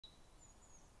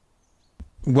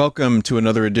Welcome to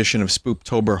another edition of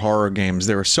Spooptober horror games.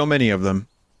 There are so many of them.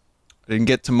 I didn't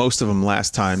get to most of them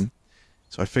last time,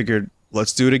 so I figured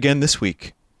let's do it again this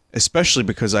week. Especially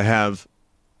because I have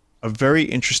a very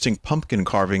interesting pumpkin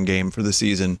carving game for the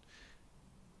season.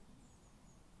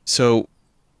 So,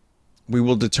 we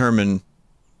will determine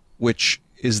which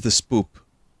is the spoop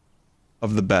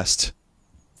of the best.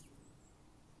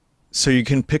 So you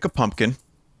can pick a pumpkin.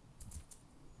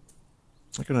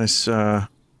 Like a nice,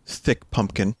 thick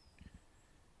pumpkin.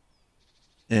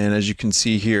 And as you can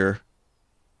see here,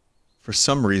 for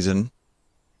some reason,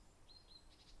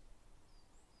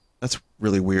 that's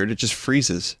really weird. It just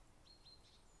freezes.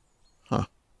 Huh.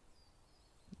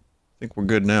 I think we're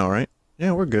good now, right?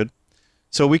 Yeah, we're good.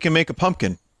 So we can make a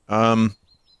pumpkin. Right,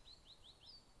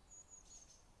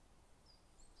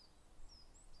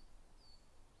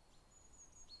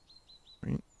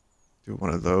 do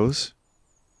one of those.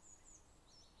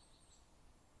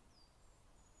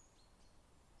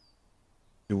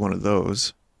 Do one of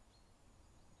those.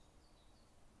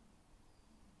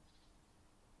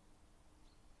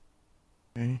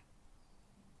 Okay.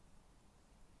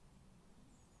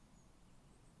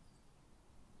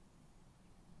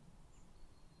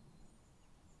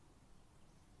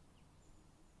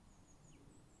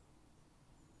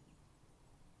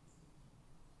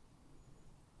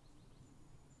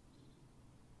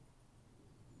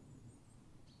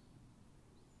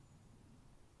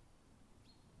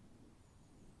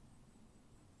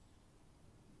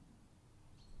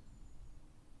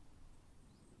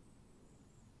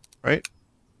 Right?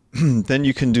 Then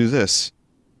you can do this.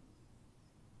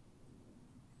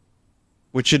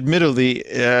 Which admittedly,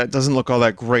 doesn't look all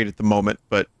that great at the moment,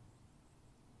 but...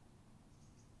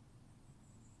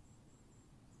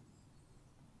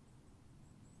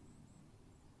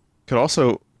 Could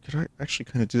I actually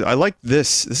kind of do that? I like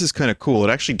this. This is kind of cool.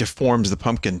 It actually deforms the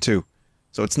pumpkin, too.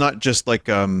 So it's not just like,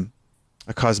 a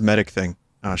cosmetic thing.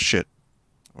 Ah, shit.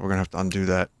 We're gonna have to undo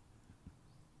that.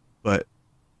 But...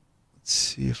 Let's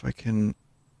see if I can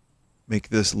make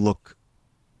this look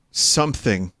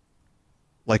something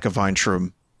like a vine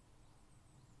shroom.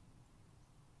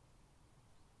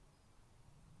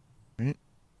 Right?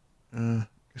 I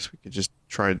guess we could just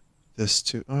try this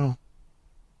too. Oh.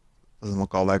 Doesn't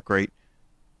look all that great.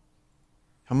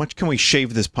 How much can we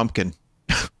shave this pumpkin?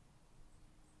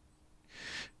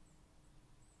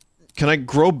 Can I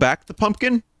grow back the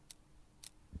pumpkin?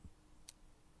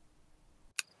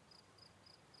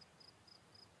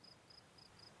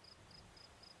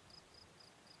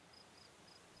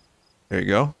 There you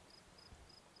go.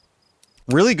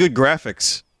 Really good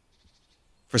graphics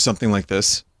for something like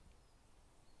this.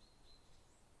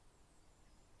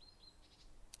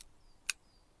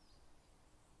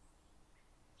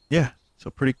 Yeah, so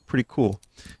pretty cool.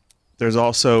 There's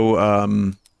also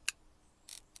you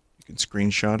can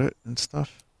screenshot it and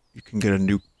stuff. You can get a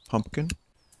new pumpkin.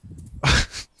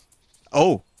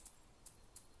 Oh,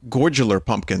 gorgular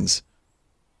pumpkins.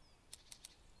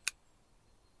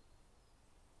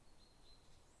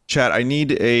 Chat, I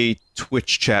need a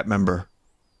Twitch chat member.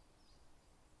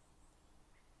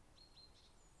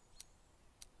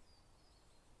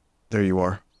 There you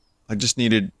are. I just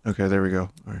needed... Okay, there we go.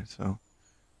 Alright, so...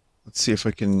 Let's see if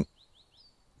I can...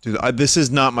 do that. This is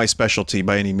not my specialty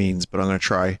by any means, but I'm gonna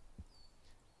try.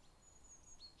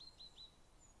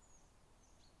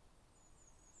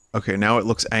 Okay, now it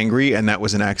looks angry, and that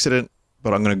was an accident,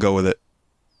 but I'm gonna go with it.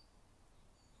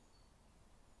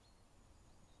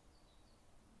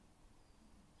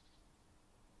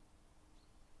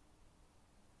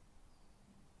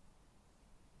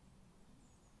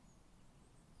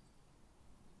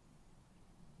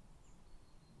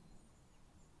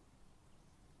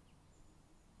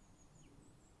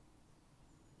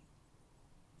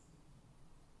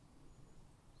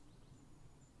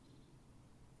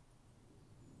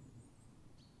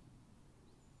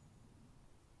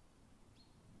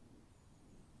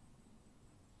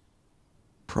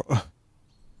 Pro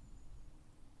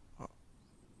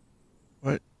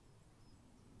what?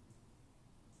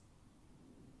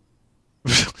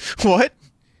 What?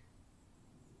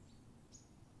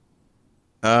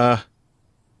 I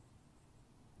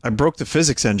broke the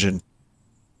physics engine.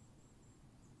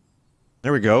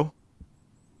 There we go.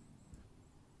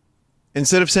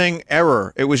 Instead of saying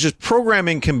error, it was just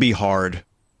programming can be hard.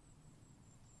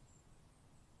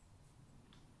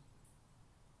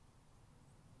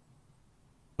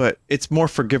 But it's more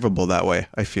forgivable that way,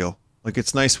 I feel. Like,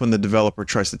 it's nice when the developer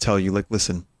tries to tell you, like,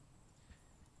 listen,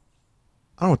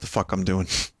 I don't know what the fuck I'm doing.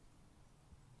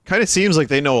 Kind of seems like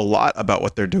they know a lot about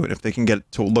what they're doing if they can get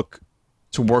it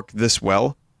to work this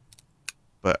well.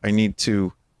 But I need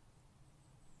to...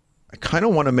 I kind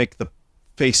of want to make the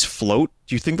face float.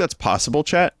 Do you think that's possible,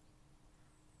 chat?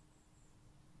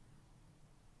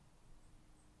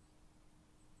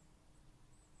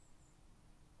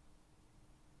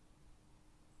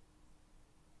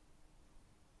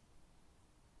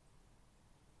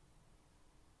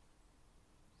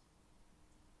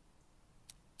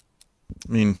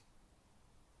 I mean,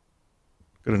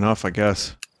 good enough, I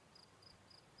guess.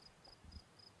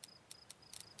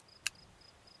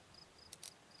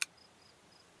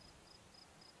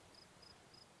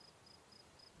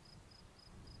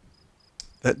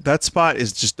 That spot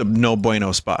is just a no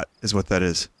bueno spot, is what that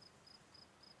is.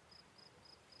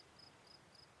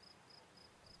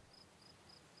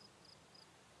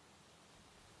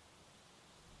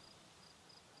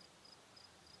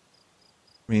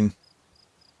 I mean,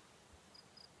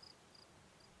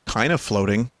 kind of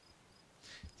floating.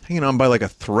 It's hanging on by like a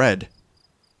thread.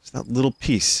 It's that little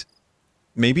piece.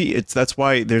 Maybe that's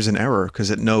why there's an error, because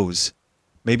it knows.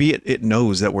 Maybe it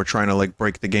knows that we're trying to, like,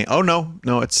 break the game. Oh, no.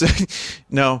 No, it's...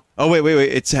 no. Oh, wait.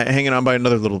 It's hanging on by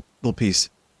another little piece.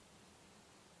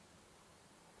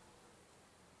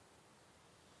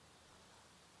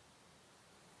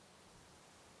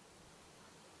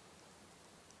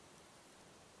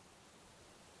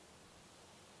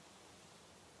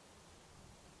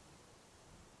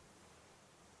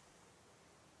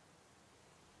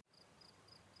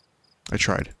 I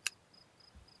tried.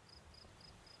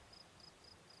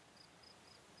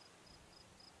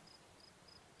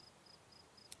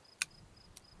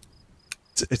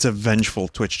 It's a vengeful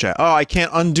Twitch chat. Oh, I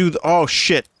can't undo the... Oh,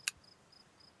 shit.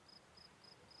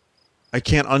 I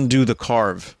can't undo the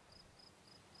carve.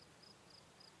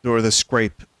 Or the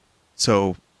scrape.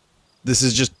 So, this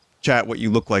is just, chat, what you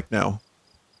look like now.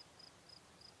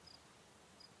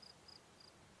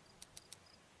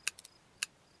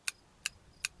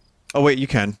 Oh, wait, you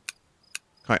can.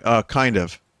 Kind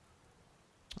of.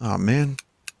 Oh, man.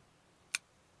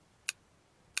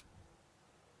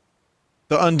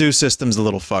 The undo system's a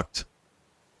little fucked.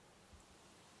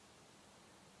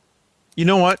 You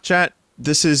know what, chat?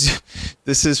 This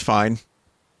is fine. You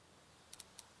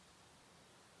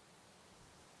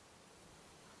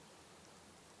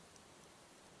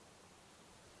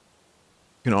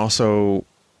can also,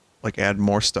 like, add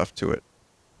more stuff to it.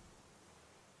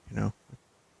 You know?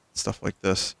 Stuff like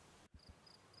this.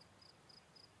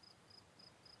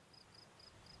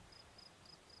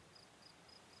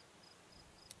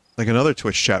 Like another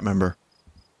Twitch chat member.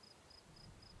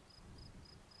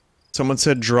 Someone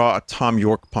said draw a Tom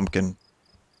York pumpkin.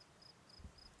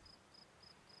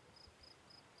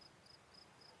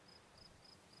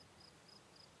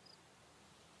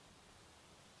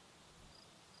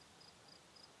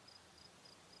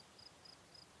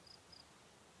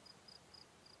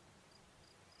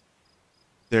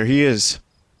 There he is.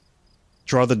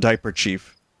 Draw the diaper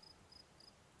chief.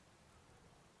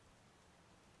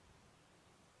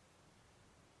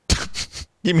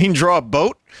 You mean draw a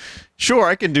boat? Sure,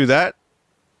 I can do that.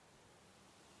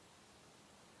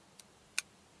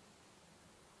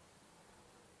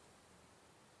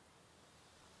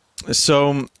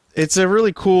 So, it's a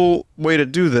really cool way to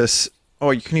do this.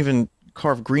 Oh, you can even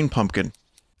carve green pumpkin.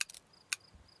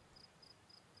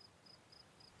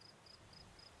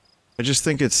 I just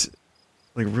think it's,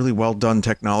 like, really well done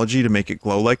technology to make it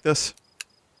glow like this.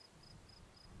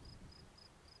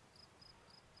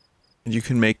 And you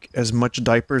can make as much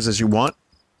diapers as you want.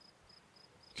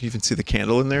 You can even see the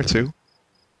candle in there, too.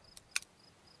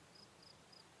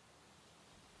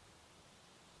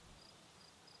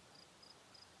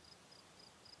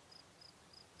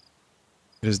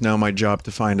 It is now my job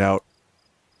to find out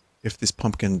if this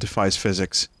pumpkin defies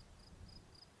physics.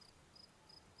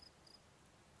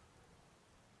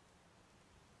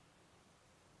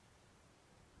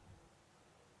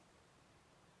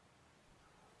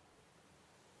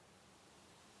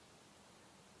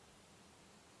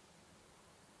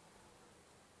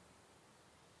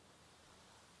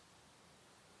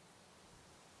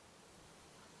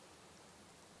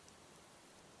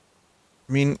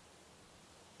 I mean,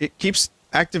 it keeps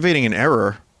activating an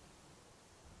error.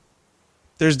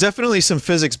 There's definitely some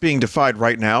physics being defied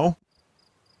right now.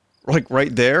 Like,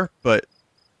 right there, but...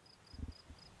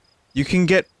 you can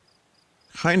get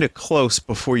kind of close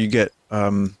before you get,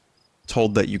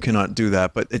 told that you cannot do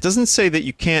that. But it doesn't say that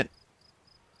you can't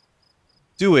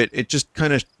do it. It just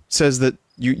kind of says that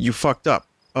you fucked up.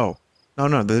 Oh.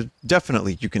 No,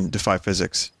 definitely you can defy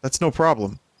physics. That's no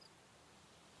problem.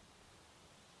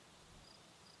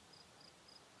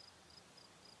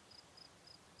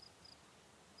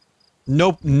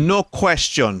 No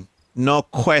question. No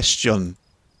question.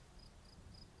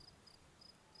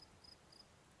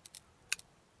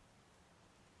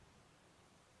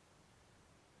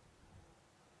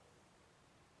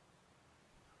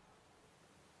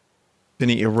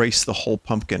 Vinny, erase the whole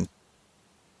pumpkin.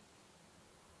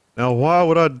 Now, why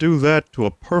would I do that to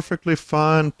a perfectly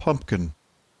fine pumpkin?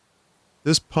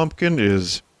 This pumpkin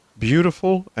is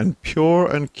beautiful and pure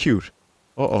and cute.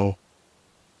 Uh-oh.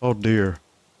 Oh dear.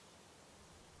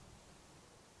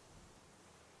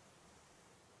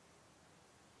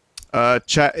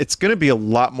 Chat, it's gonna be a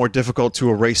lot more difficult to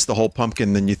erase the whole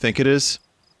pumpkin than you think it is.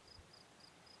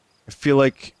 I feel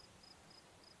like,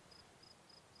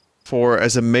 for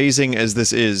as amazing as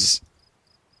this is,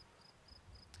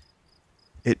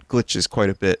 it glitches quite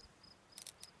a bit.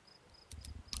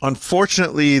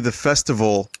 Unfortunately, the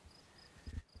festival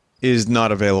is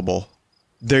not available.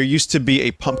 There used to be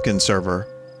a pumpkin server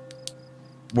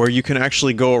where you can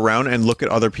actually go around and look at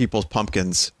other people's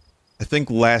pumpkins. I think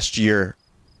last year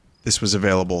this was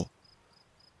available.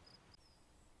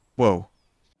 Whoa.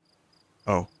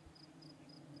 Oh.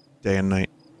 Day and night.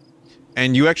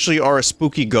 And you actually are a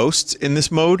spooky ghost in this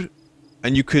mode,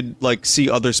 and you could, like, see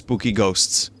other spooky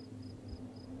ghosts.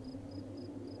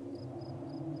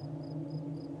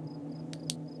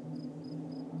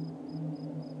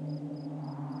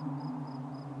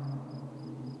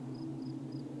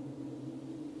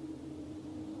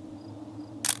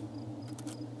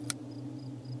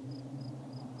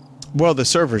 Well, the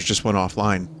servers just went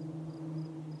offline.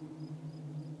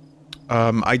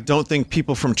 I don't think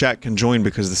people from chat can join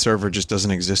because the server just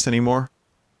doesn't exist anymore.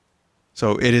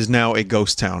 So it is now a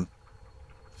ghost town.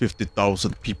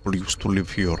 50,000 people used to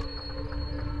live here.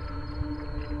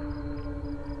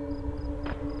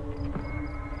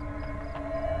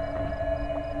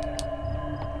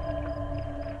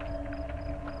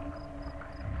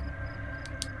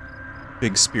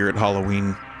 Big Spirit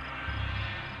Halloween.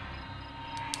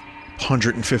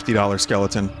 $150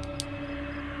 skeleton.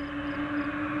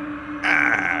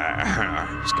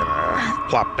 Just gonna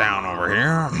plop down over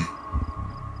here.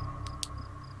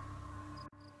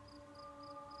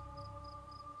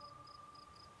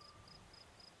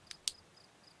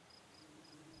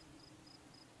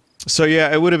 So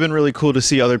yeah, it would have been really cool to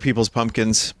see other people's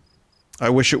pumpkins. I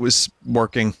wish it was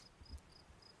working.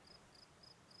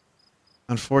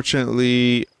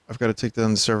 Unfortunately, I've got to take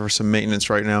down the server for some maintenance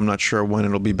right now. I'm not sure when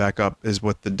it'll be back up, is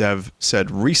what the dev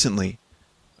said recently.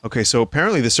 Okay, so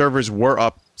apparently the servers were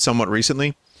up somewhat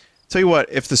recently. Tell you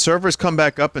what, if the servers come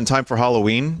back up in time for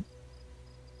Halloween,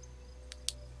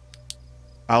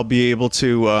 I'll be able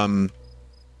to,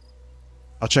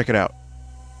 I'll check it out.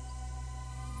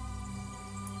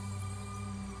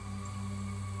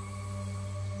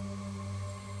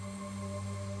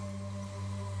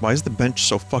 Why is the bench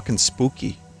so fucking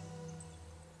spooky?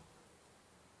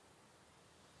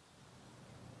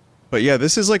 But yeah,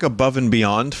 this is like above and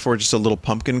beyond for just a little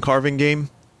pumpkin carving game.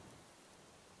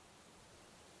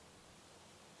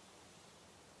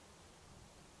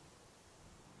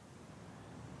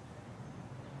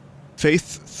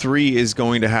 Faith 3 is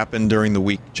going to happen during the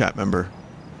week, chat member.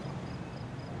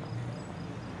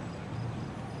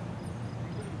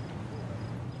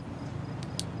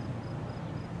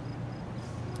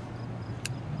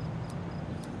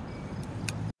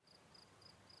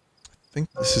 I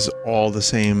think this is all the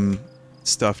same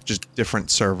stuff, just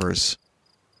different servers.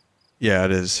 Yeah,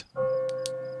 it is.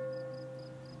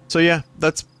 So yeah,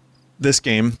 that's this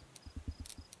game.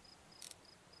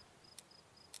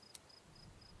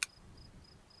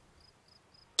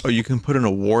 Oh, you can put an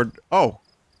award. Oh,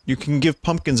 you can give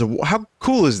pumpkins a. How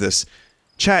cool is this?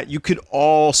 Chat, you could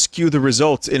all skew the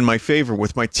results in my favor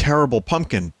with my terrible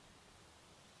pumpkin.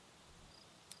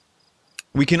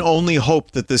 We can only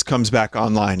hope that this comes back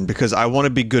online, because I want to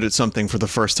be good at something for the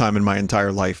first time in my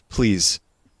entire life. Please.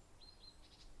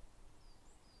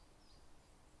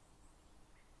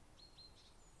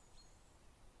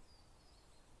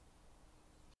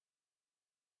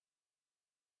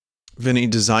 Vinny,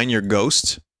 design your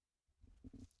ghost.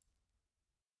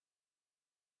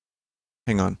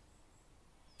 Hang on.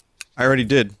 I already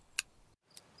did.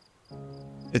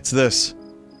 It's this.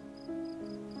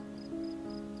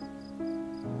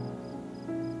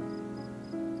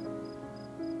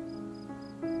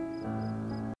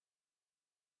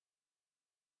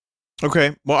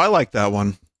 Okay, well, I like that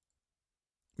one.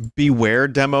 Beware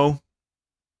demo.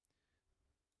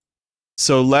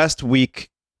 So last week,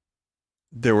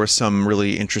 there were some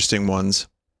really interesting ones.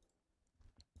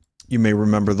 You may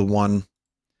remember the one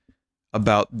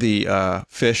about the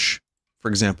fish, for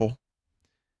example.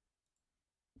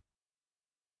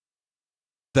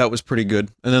 That was pretty good.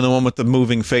 And then the one with the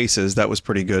moving faces, that was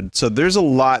pretty good. So there's a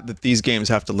lot that these games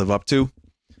have to live up to.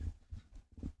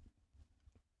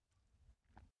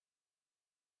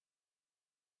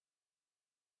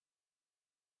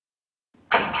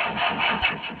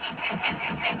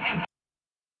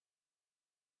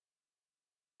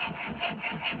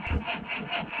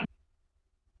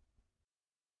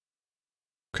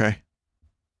 Okay.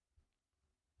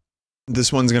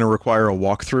 This one's going to require a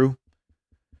walkthrough.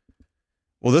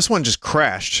 Well, this one just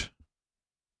crashed.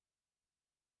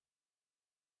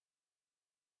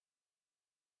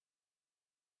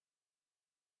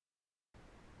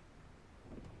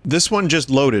 This one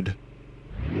just loaded.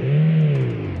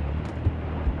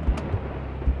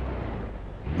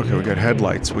 Okay, we got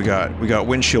headlights. We got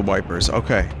windshield wipers.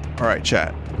 Okay. All right,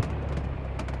 chat.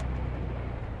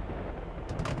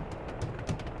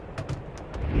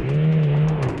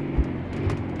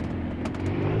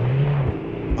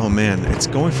 Oh man, it's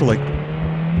going for like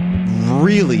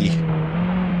really,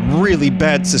 really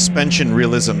bad suspension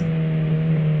realism.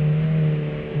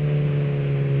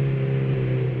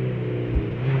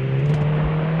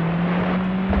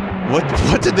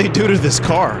 What did they do to this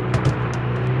car?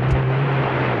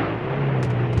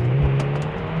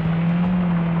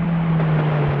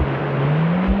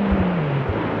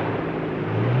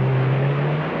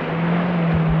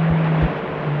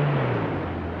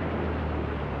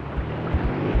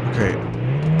 Okay,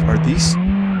 are these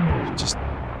just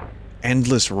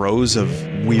endless rows of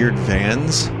weird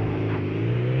vans?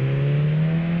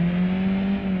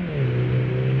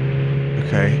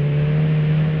 Okay.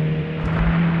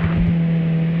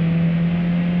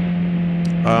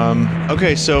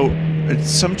 Okay, so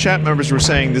some chat members were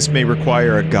saying this may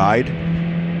require a guide.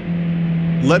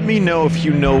 Let me know if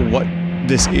you know what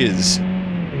this is.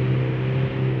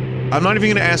 I'm not even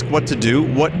gonna ask what to do.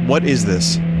 What is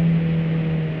this?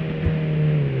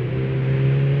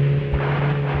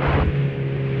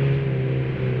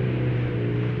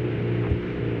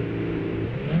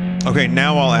 Okay,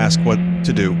 now I'll ask what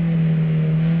to do.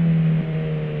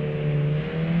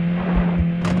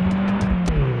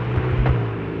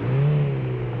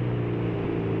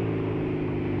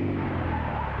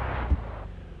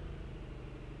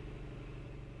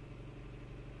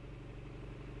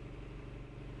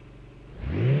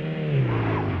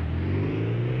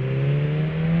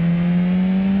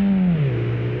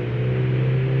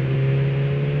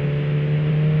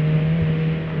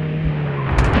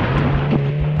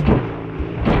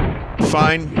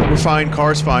 Fine. We're fine.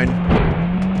 Car's fine.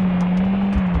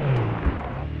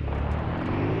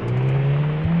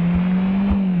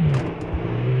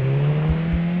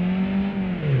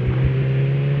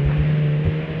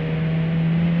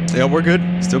 Yeah, we're good.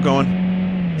 Still going.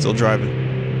 Still driving.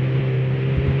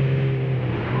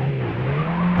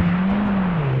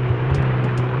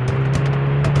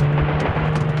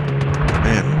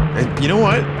 Man, and you know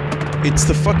what? It's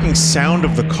the fucking sound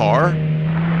of the car.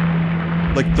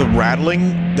 Like, the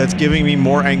rattling that's giving me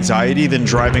more anxiety than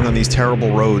driving on these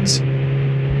terrible roads.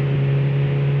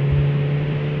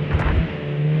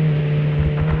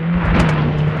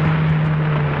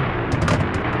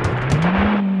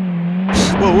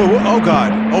 Whoa, whoa, whoa, oh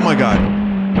god, oh my god.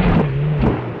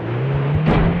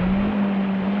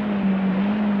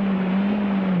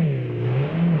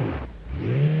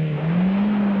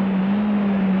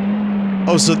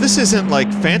 Oh, so this isn't like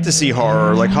fantasy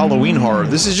horror, like Halloween horror.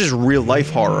 This is just real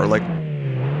life horror, like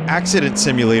Accident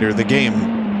Simulator, the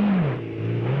game.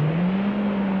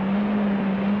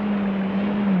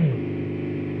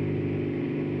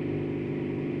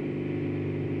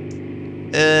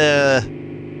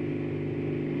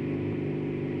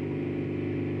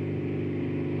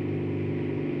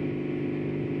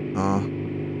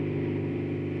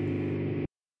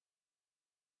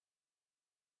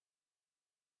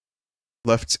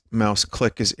 Left mouse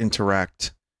click is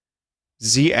interact.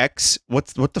 ZX?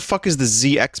 What the fuck is the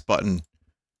ZX button?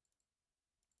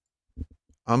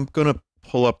 I'm gonna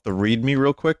pull up the README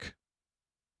real quick.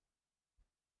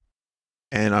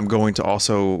 And I'm going to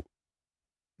also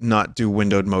not do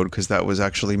windowed mode because that was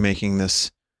actually making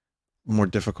this more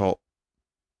difficult.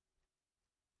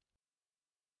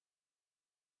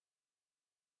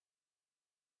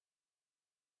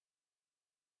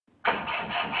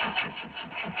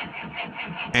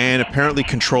 And apparently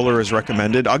controller is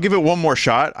recommended. I'll give it one more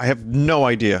shot. I have no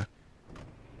idea.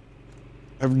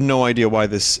 I have no idea why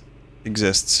this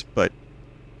exists, but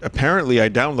apparently I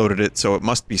downloaded it, so it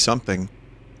must be something.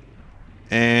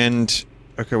 And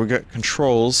okay, we got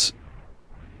controls.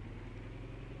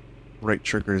 Right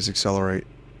trigger is accelerate.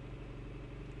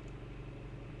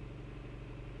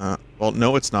 Well,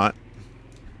 no, it's not.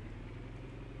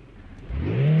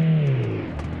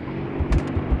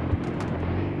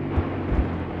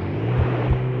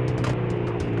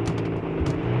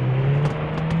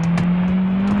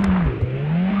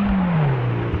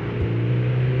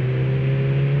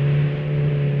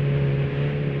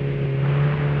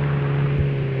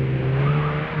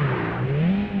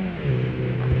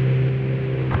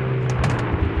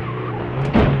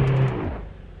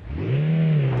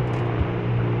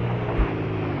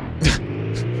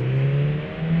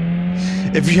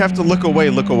 If you have to look away,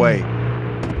 look away.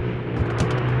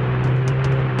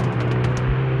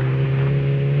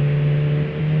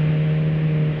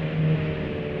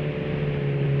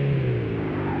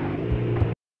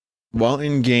 While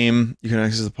in-game, you can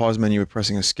access the pause menu by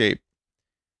pressing escape.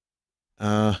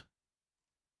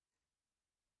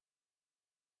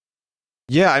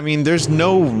 Yeah, I mean, there's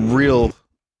no real...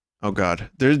 Oh god.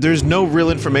 There's no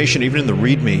real information, even in the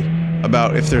README,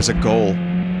 about if there's a goal.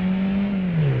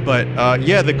 But,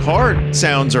 yeah, the car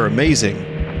sounds are amazing.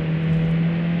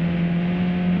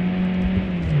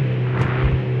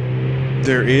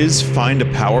 There is find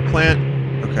a power plant?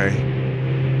 Okay.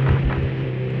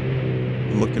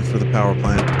 I'm looking for the power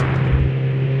plant.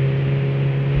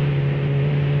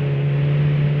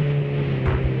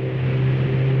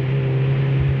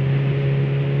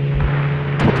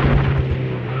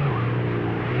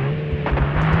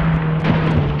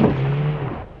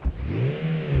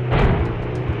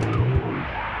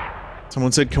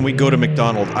 Someone said, can we go to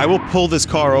McDonald's? I will pull this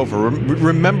car over.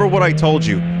 Remember what I told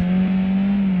you.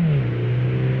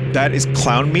 That is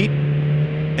clown meat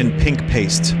and pink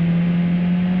paste.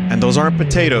 And those aren't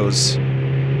potatoes. I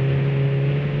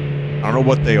don't know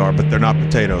what they are, but they're not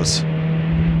potatoes.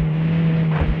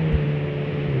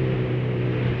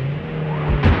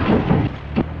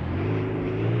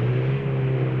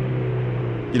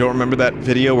 You don't remember that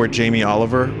video where Jamie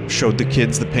Oliver showed the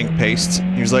kids the pink paste?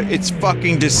 He was like, it's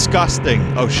fucking disgusting.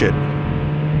 Oh shit.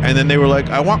 And then they were like,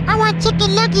 I want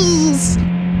chicken nuggets.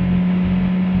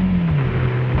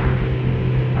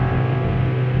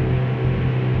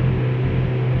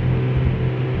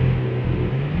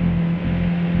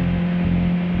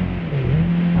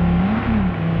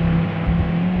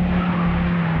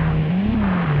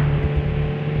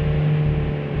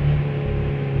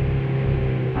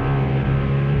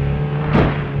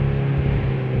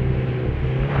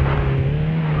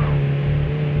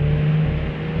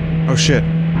 Oh shit.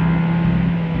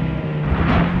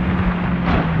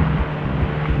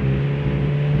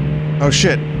 Oh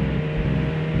shit.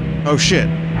 Oh shit.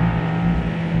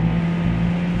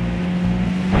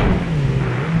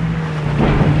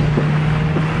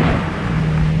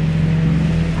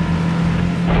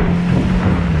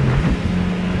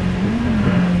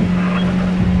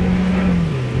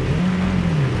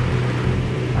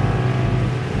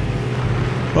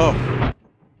 Oh.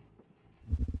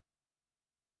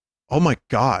 Oh my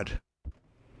god.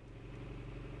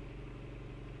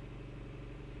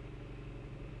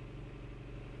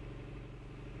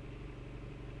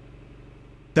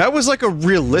 That was like a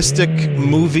realistic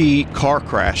movie car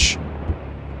crash.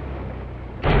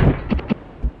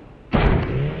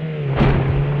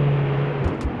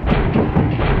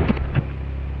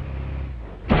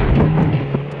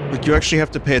 Like, you actually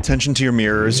have to pay attention to your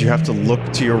mirrors, you have to look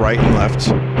to your right and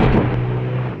left.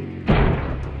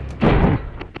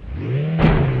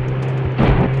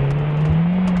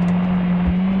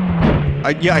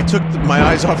 Yeah, I took my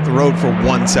eyes off the road for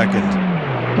 1 second.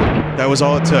 That was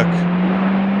all it took.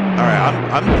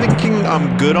 Alright, I'm thinking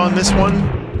I'm good on this one.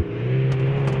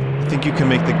 I think you can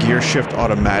make the gear shift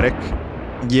automatic.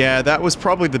 Yeah, that was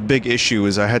probably the big issue,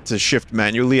 is I had to shift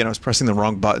manually and I was pressing the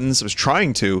wrong buttons. I was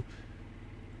trying to.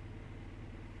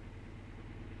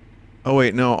 Oh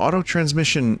wait, no, auto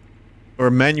transmission... or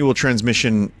manual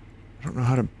transmission... I don't know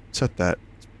how to set that.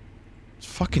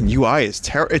 Fucking UI is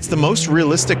terrible. It's the most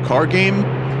realistic car game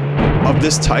of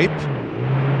this type,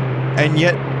 and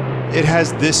yet it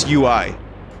has this UI.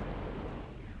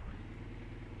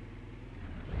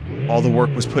 All the work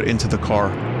was put into the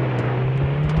car.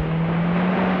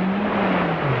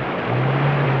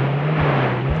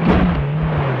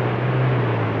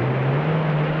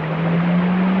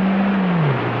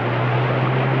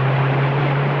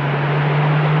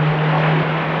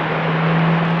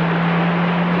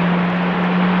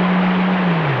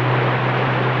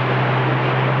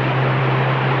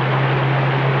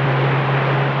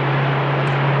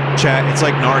 Chat, it's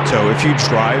like Naruto. If you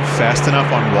drive fast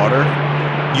enough on water,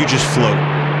 you just float.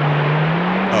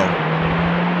 Oh.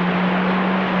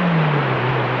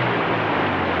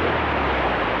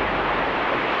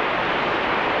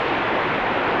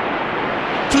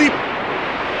 Fleep!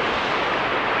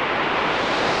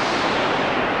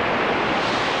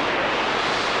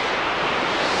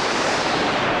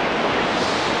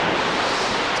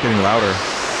 It's getting louder.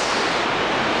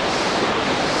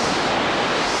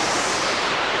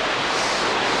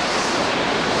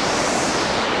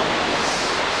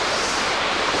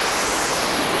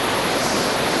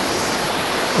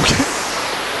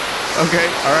 Okay,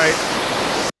 alright.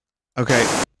 Okay.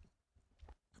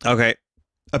 Okay.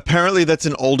 Apparently that's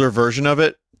an older version of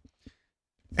it.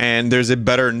 And there's a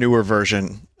better, newer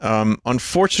version.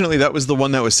 Unfortunately, that was the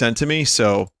one that was sent to me,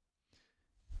 so...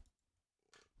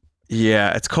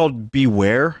 Yeah, it's called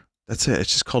Beware. That's it,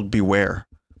 it's just called Beware.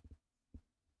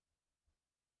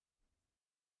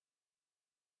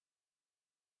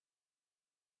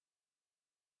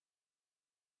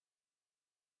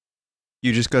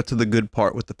 You just got to the good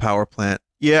part with the power plant.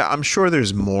 Yeah, I'm sure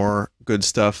there's more good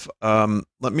stuff.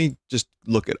 Let me just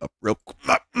look it up real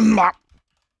quick.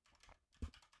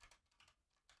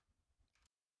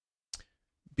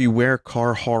 Beware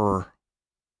car horror.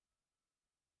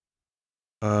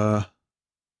 Uh...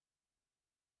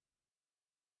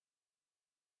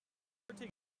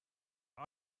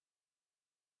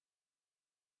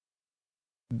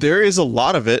 There is a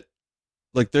lot of it.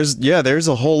 Like, there's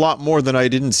a whole lot more than I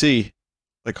didn't see.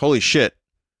 Like, holy shit.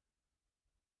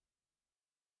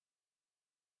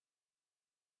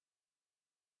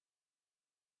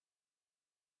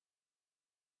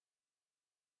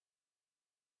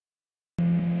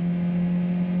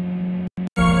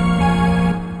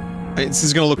 This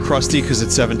is gonna look crusty because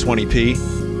it's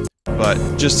 720p,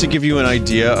 but just to give you an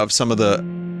idea of some of the...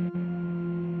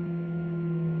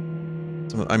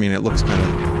 I mean, it looks kind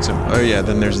of... Oh yeah,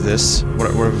 then there's this.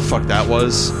 Whatever the fuck that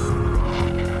was.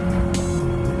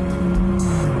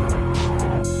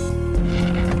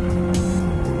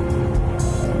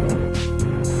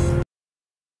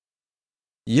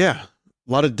 Yeah,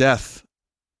 a lot of death.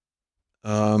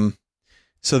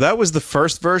 So that was the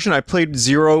first version. I played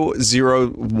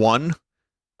 001.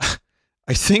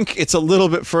 I think it's a little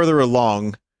bit further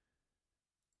along.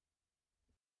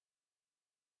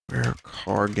 Rare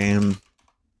car game.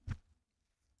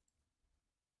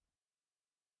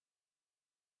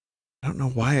 I don't know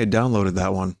why I downloaded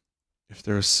that one. If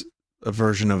there's a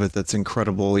version of it that's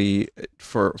incredibly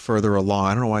further along.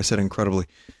 I don't know why I said incredibly.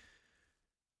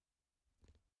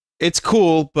 It's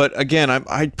cool, but again,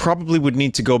 I probably would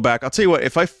need to go back. I'll tell you what,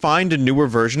 if I find a newer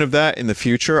version of that in the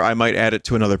future, I might add it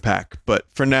to another pack. But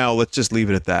for now, let's just leave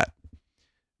it at that.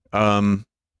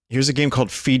 Here's a game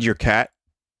called Feed Your Cat.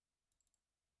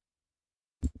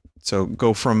 So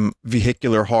go from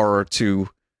vehicular horror to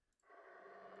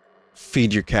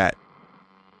Feed Your Cat.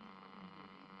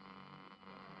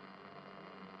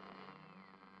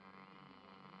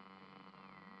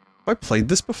 Have I played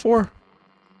this before?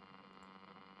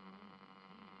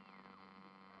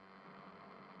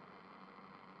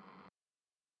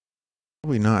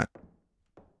 Probably not.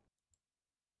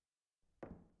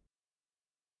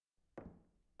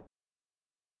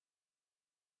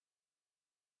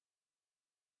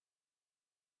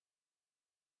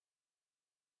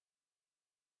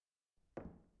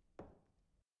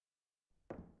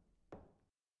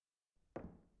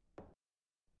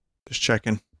 Just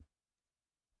checking.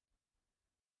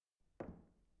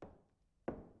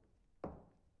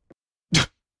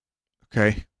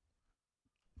 Okay.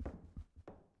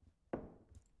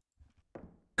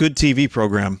 Good TV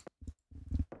program.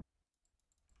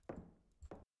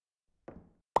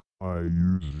 I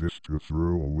use this to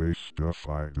throw away stuff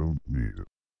I don't need.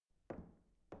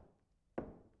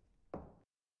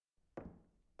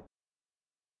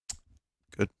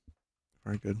 Good.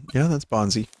 Very good. Yeah, that's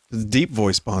Bonzi. It's deep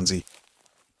voice Bonzi.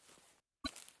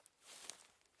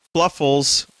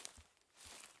 Fluffles.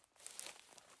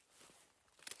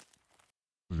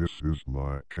 This is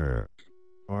my cat.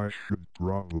 I should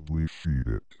probably feed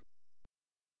it.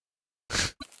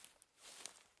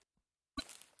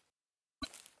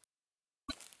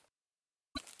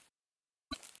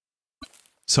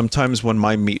 Sometimes when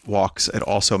my meat walks, it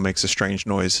also makes a strange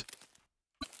noise.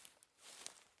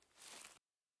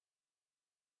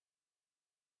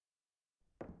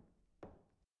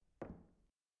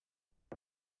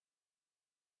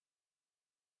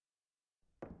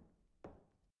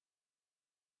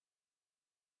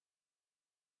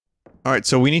 Alright,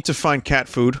 so we need to find cat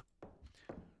food.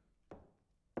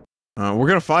 We're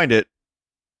gonna find it.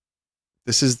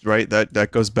 This is, right, that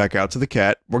goes back out to the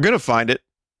cat. We're gonna find it.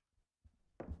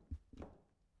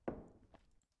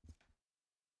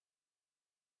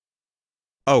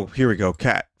 Oh, here we go.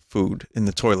 Cat food in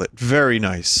the toilet. Very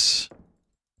nice.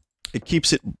 It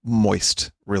keeps it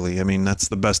moist, really. I mean, that's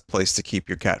the best place to keep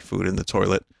your cat food, in the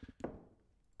toilet.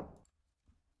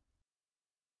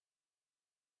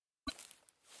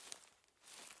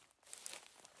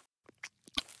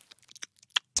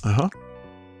 Uh-huh.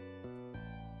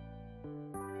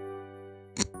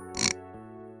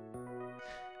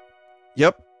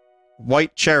 Yep.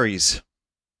 White cherries.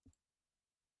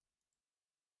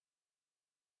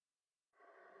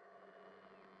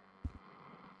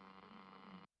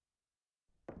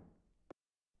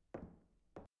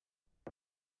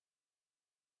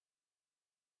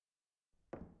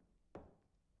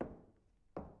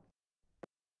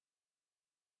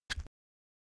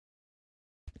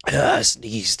 Ah,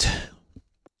 sneezed.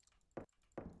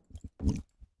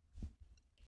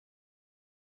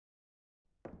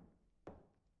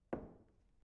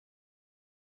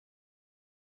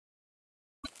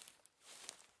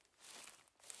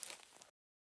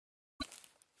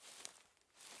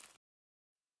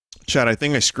 Chad, I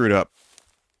think I screwed up.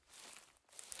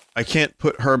 I can't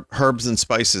put herbs and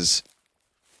spices.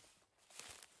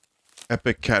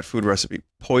 Epic cat food recipe.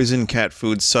 Poison cat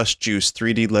food, sus juice,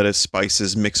 3D lettuce,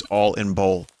 spices, mix all in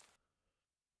bowl.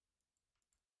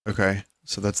 Okay,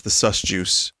 so that's the sus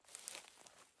juice.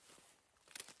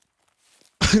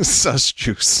 Sus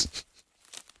juice.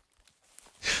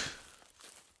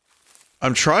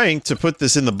 I'm trying to put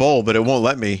this in the bowl, but it won't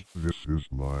let me. This is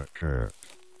my cat.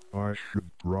 I should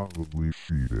probably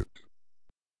feed it.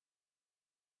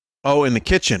 Oh, in the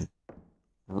kitchen.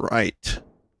 Right.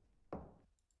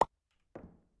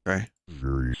 Okay.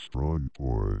 Very strong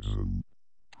poison.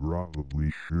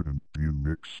 Probably shouldn't be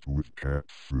mixed with cat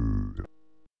food.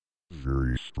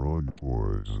 Very strong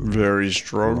poison. Very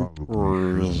strong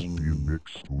Probably shouldn't be poison.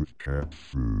 mixed with cat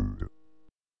food.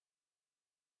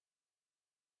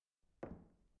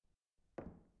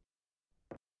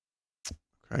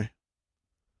 Okay.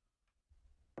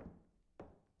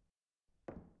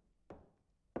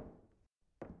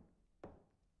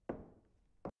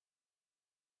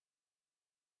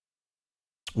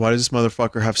 Why does this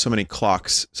motherfucker have so many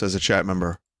clocks, says a chat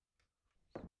member.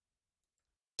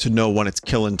 To know when it's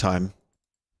killing time.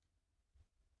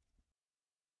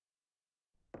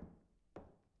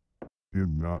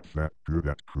 I'm not that good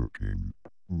at cooking.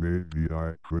 Maybe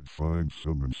I could find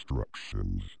some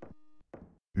instructions.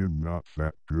 I'm not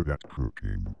that good at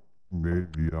cooking.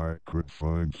 Maybe I could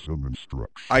find some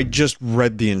instructions. I just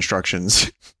read the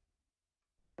instructions.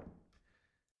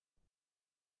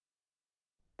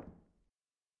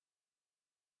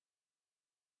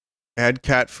 Add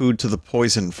cat food to the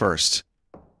poison first.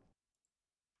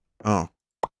 Oh.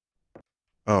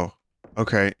 Oh.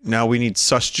 Okay, now we need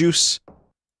sus juice.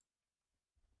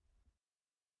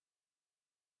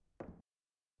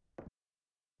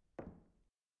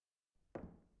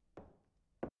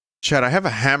 Chad, I have a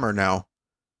hammer now.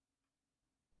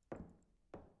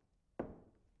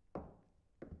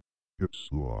 It's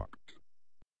locked.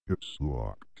 It's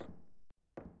locked.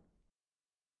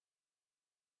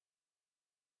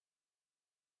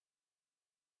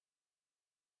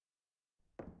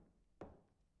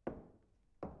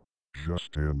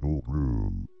 Just an old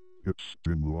room. It's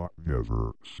been locked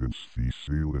ever since the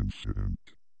sale incident.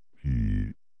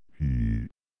 He...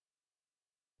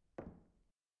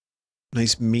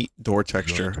 Nice meat door Just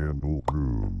texture. an old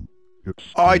room. It's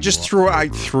Oh, I been just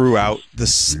locked threw ever out since the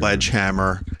sale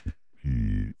sledgehammer.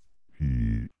 incident.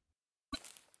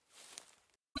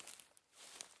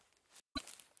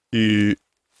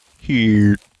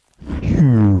 Here.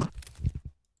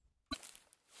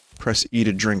 Press E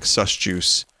to drink sus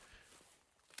juice.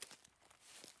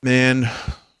 Man.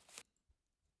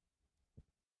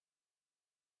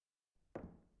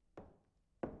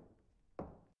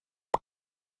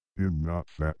 I'm not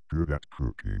that good at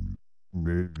cooking.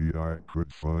 Maybe I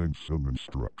could find some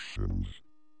instructions.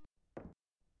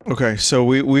 Okay, so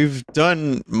we've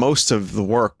done most of the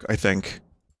work, I think.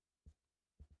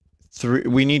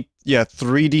 We need, yeah,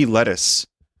 3D lettuce.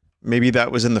 Maybe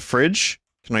that was in the fridge?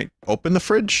 Can I open the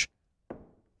fridge?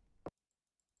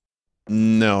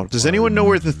 No. Does anyone know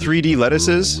where the 3D lettuce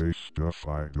is? Away stuff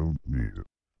I don't need.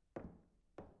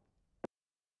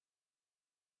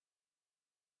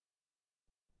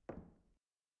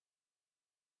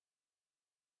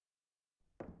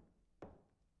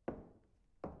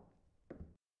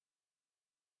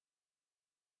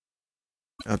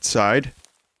 Outside.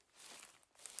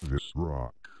 This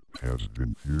rock has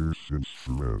been here since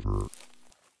forever.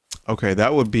 Okay,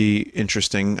 that would be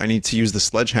interesting. I need to use the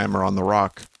sledgehammer on the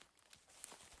rock.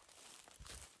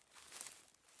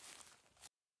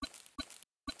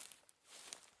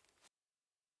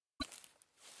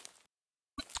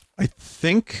 I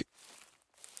think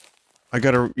I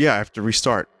gotta, yeah, I have to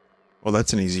restart. Well,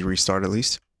 that's an easy restart, at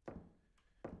least.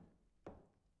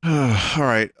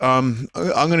 Alright, I'm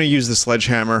gonna use the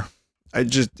sledgehammer. I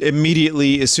just,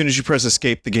 immediately, as soon as you press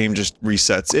escape, the game just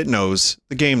resets. It knows.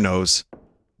 The game knows.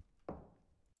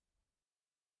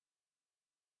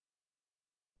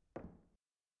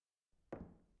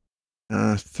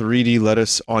 Uh, 3D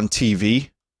lettuce on TV?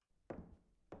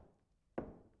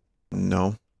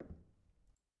 No.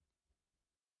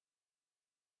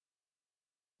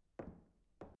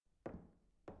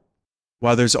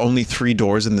 Wow, there's only 3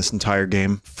 doors in this entire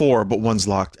game. 4, but one's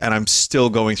locked, and I'm still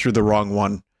going through the wrong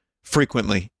one.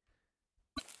 Frequently.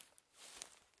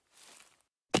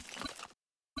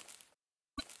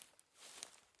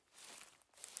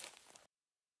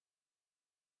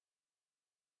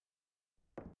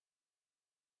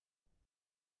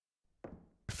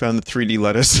 found the 3D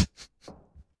lettuce.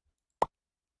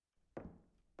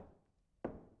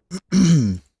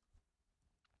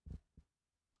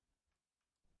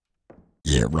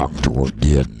 Yeah, wrong door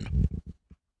again.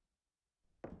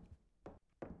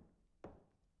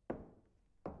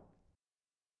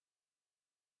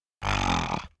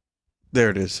 Ah, There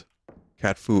it is.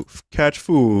 Cat food. Cat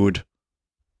food.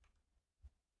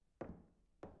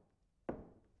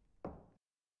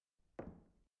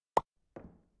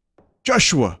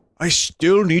 Joshua, I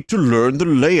still need to learn the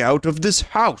layout of this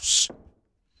house.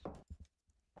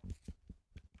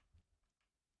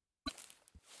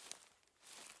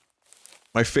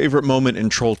 My favorite moment in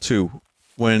Troll 2,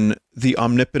 when the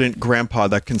omnipotent grandpa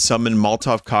that can summon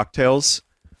Molotov cocktails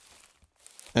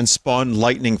and spawn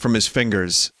lightning from his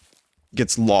fingers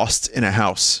gets lost in a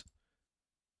house.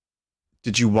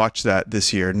 Did you watch that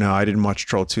this year? No, I didn't watch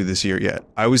Troll 2 this year yet.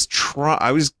 I was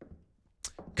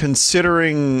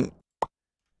considering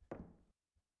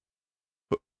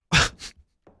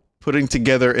putting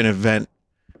together an event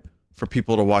for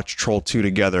people to watch Troll 2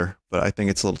 together, but I think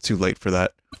it's a little too late for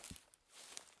that.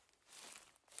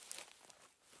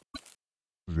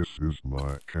 This is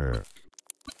my cat.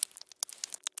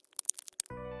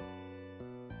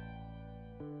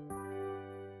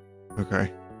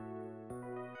 Okay.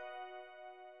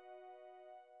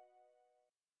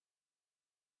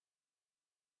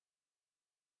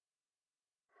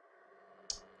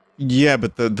 Yeah,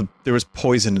 but there was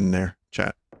poison in there,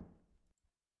 chat.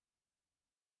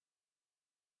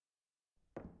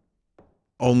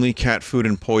 Only cat food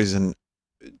and poison.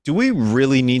 Do we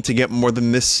really need to get more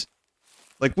than this?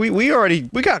 Like, we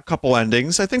got a couple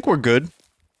endings. I think we're good.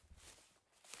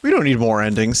 We don't need more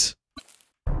endings.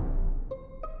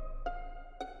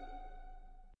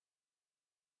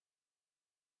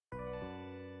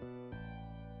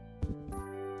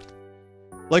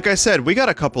 Like I said, we got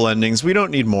a couple endings. We don't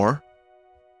need more.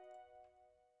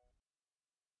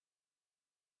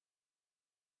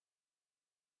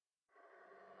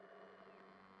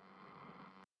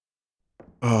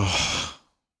 Oh.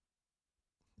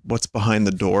 What's behind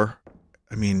the door?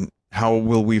 I mean, how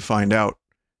will we find out?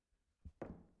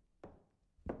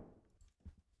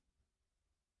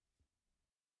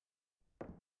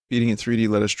 Eating in 3D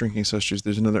lettuce, drinking such juice.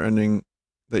 There's another ending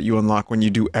that you unlock when you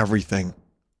do everything.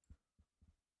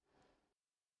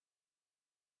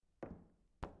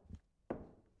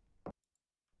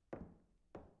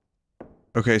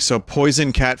 Okay, so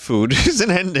poison cat food is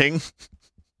an ending.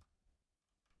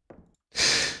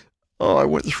 Oh, I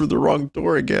went through the wrong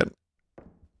door again.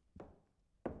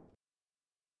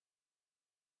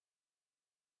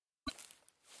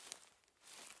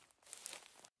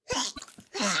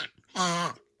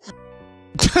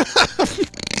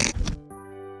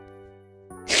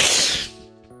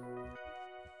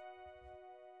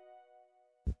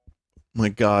 My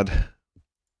God.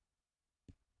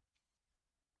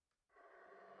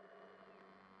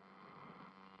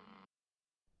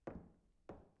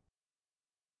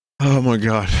 Oh my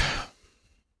God.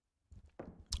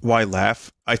 Why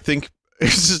laugh? I think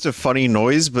it's just a funny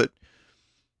noise, but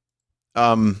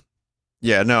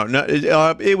yeah, no,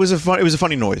 it was a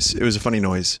funny noise. It was a funny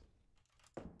noise.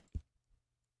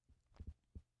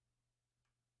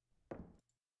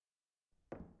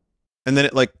 And then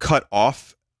it like cut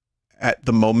off at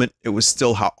the moment it was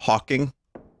still hawking.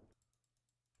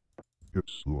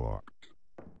 It's locked.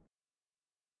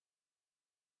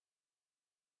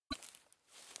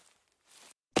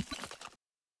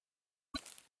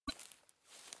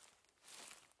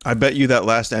 I bet you that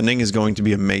last ending is going to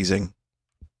be amazing.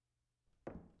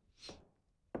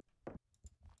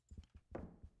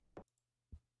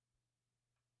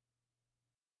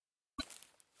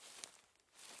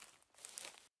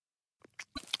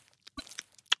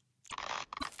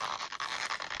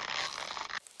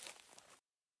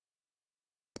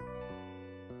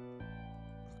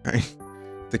 Okay.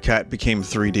 The cat became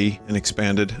 3D and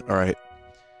expanded. Alright.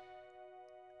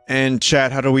 And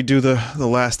chat, how do we do the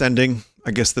last ending? I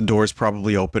guess the door's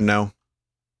probably open now.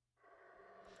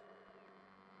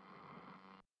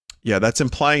 Yeah, that's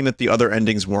implying that the other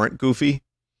endings weren't goofy.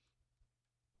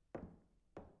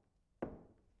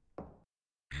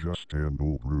 Just an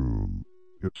old room.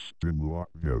 It's been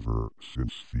locked ever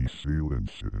since the sale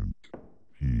incident.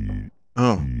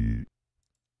 Oh. He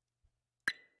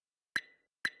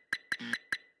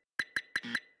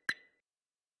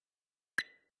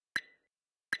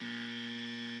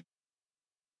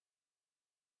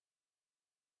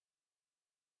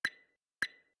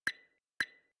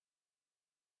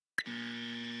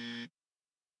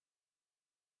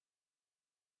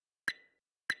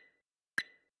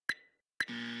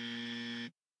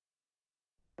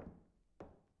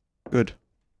Good.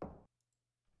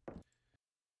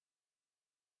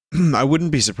 I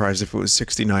wouldn't be surprised if it was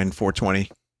 69,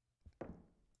 420.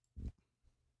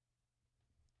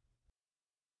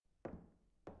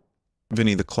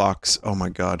 Vinny, the clocks. Oh my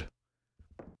god.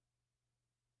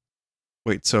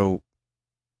 Wait, so...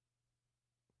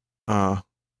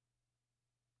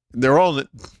 They're all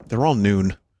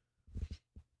noon.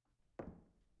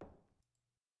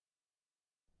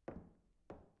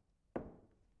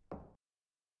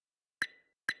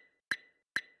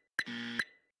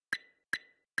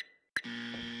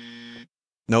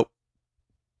 Nope.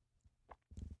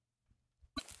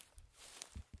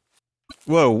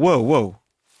 Whoa, whoa, whoa.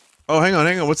 Oh, hang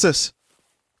on, what's this?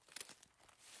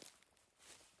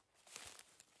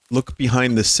 Look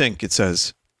behind the sink, it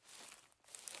says.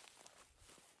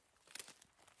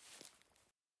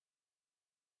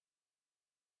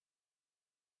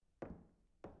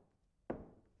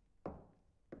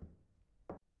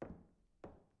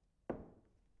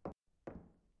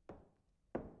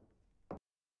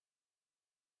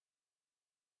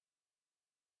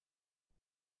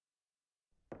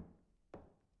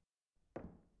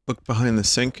 Look behind the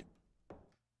sink.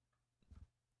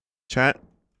 Chat?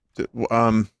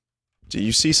 Do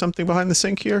you see something behind the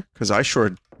sink here? Because I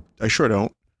sure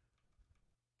don't.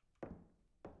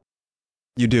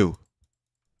 You do.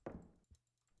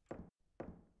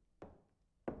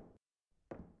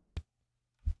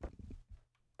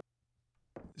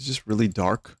 It's just really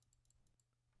dark.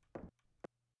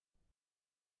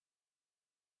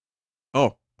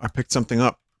 Oh, I picked something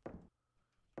up.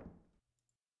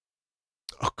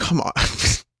 Oh, come on.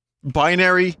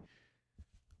 Binary?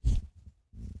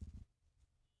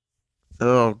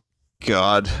 Oh,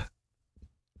 God.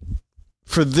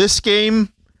 For this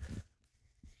game?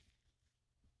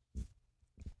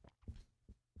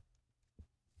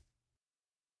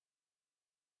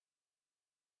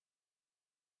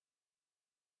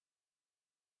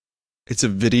 It's a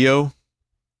video.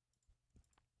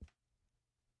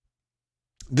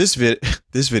 This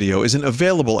video isn't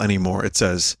available anymore, it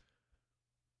says.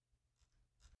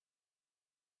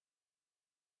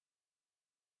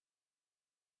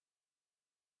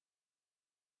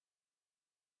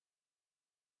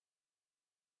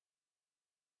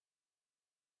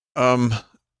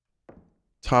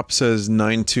 Top says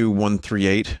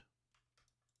 92138.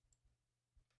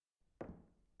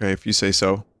 Okay, if you say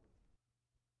so.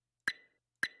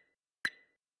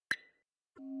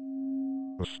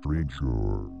 A strange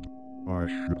orb. I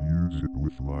should use it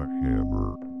with my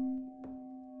hammer.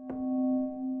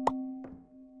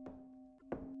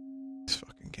 This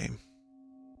fucking game.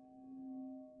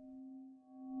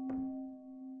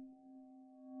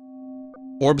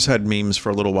 Orbs had memes for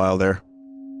a little while there.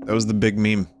 That was the big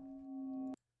meme.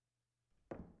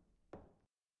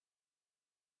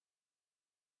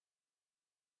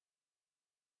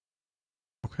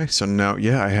 Okay, so now,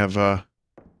 yeah, I have a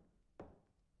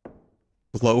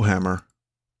blow hammer.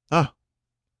 Ah.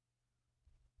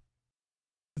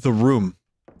 The room.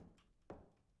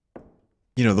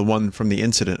 You know, the one from the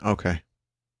incident. Okay.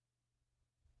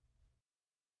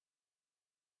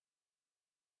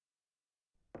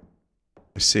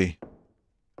 I see.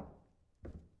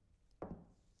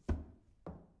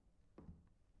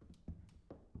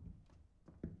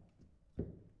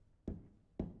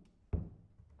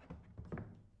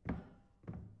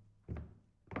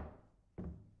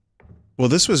 Well,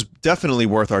 this was definitely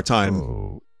worth our time.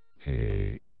 Oh,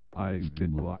 hey. I've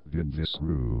been locked in this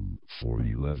room for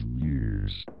 11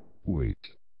 years. Wait,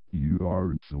 you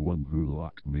aren't the one who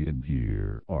locked me in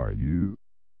here, are you?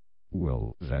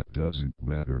 Well, that doesn't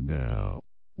matter now.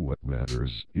 What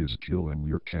matters is killing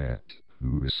your cat,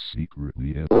 who is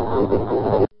secretly in.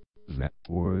 That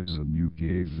poison you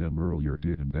gave them earlier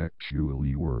didn't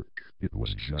actually work. It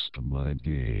was just a mind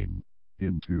game.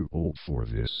 I'm too old for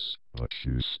this, but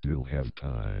you still have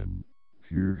time.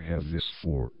 Here, have this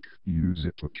fork. Use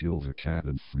it to kill the cat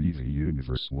and free the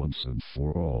universe once and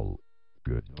for all.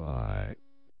 Goodbye,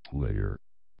 player.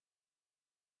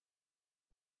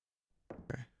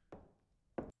 Okay.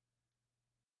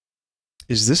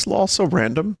 Is this law so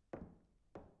random?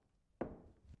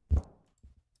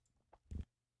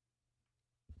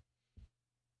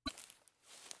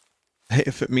 Hey,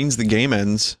 if it means the game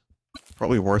ends,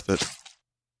 probably worth it.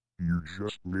 You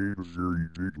just made a very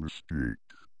big mistake.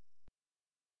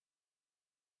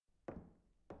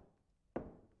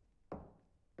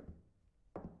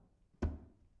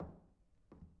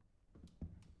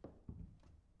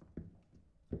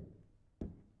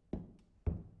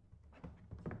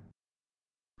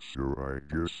 So I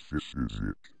guess this is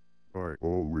it. I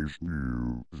always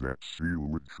knew that seal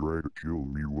would try to kill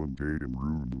me one day and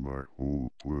ruin my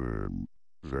whole plan.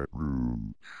 That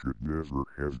room should never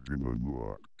have been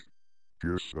unlocked.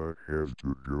 Guess I have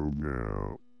to go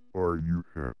now. Are you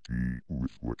happy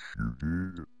with what you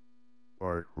did?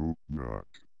 I hope not.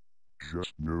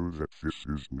 Just know that this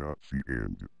is not the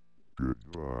end.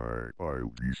 Goodbye. I'll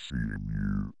be seeing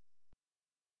you.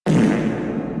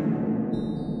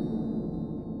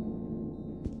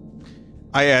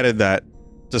 I added that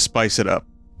to spice it up.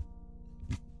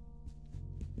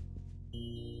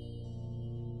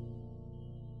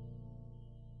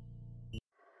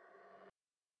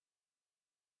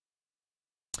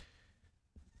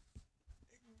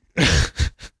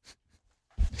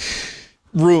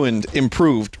 Ruined,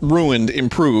 improved, ruined,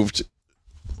 improved.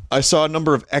 I saw a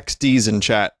number of XDs in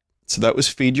chat. So that was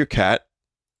feed your cat.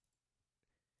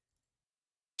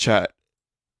 Chat.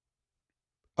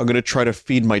 I'm gonna try to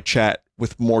feed my chat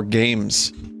with more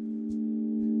games.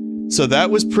 So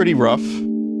that was pretty rough.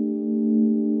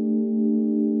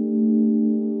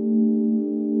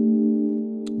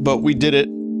 But we did it,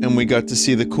 and we got to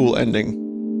see the cool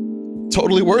ending.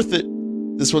 Totally worth it.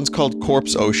 This one's called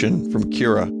Corpse Ocean from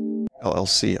Kira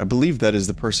LLC. I believe that is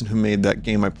the person who made that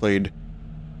game I played.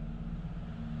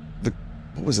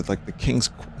 What was it, like the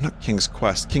not King's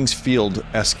Quest, King's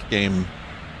Field-esque game.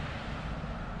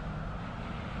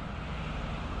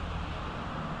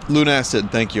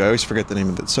 Lunacid, thank you. I always forget the name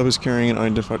of it. Sub is carrying an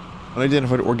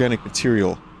unidentified organic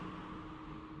material.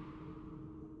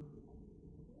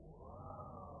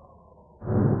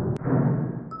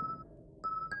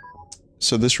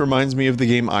 So this reminds me of the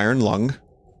game Iron Lung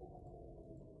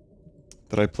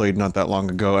that I played not that long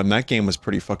ago, and that game was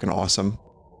pretty fucking awesome.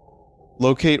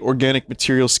 Locate organic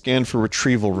material, scan for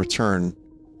retrieval, return.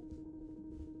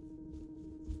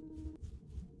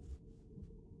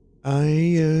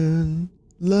 Iron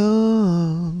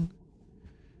Lung.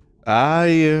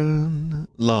 Iron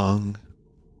Lung.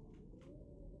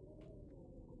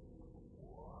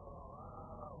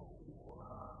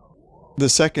 The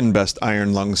second best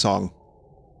Iron Lung song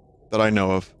that I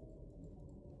know of.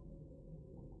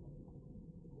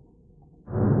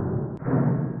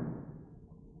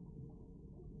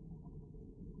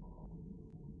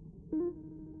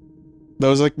 That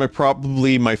was like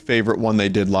probably my favorite one they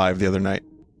did live the other night.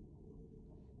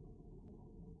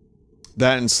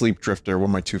 That and Sleep Drifter were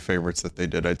my two favorites that they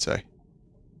did, I'd say.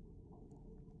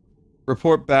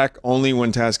 Report back only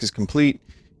when task is complete.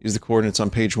 Use the coordinates on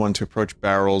page 1 to approach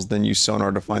barrels, then use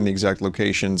sonar to find the exact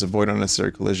locations, avoid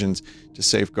unnecessary collisions to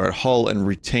safeguard hull and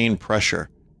retain pressure.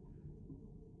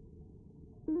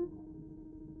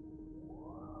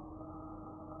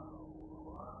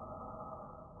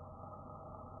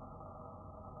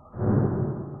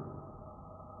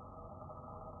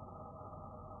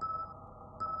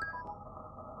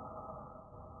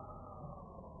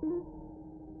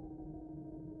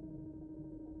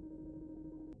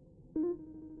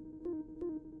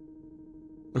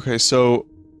 Okay, so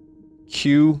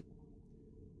Q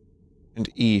and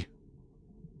E.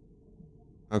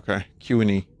 Okay, Q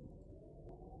and E.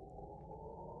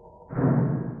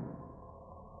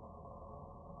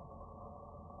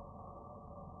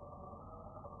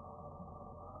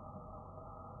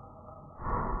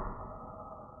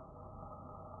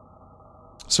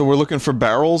 So we're looking for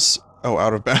barrels? Oh,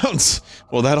 out of bounds.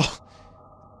 Well, that'll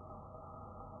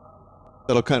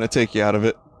kind of take you out of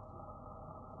it.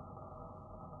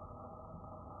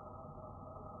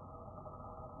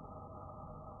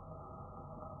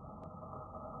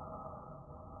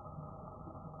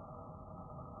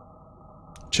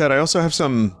 Chad, I also have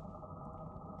some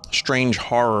strange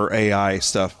horror AI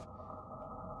stuff.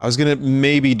 I was gonna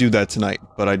maybe do that tonight,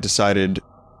 but I decided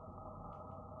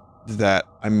that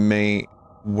I may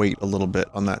wait a little bit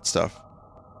on that stuff.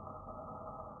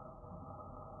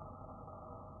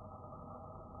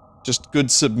 Just good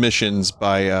submissions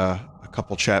by a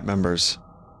couple chat members.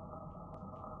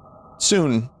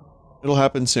 Soon. It'll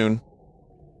happen soon.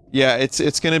 Yeah,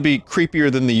 it's gonna be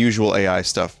creepier than the usual AI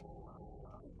stuff.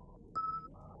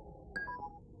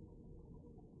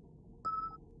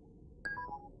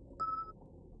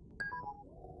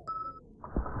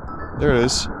 There it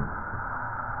is.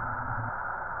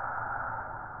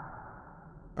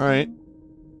 Alright.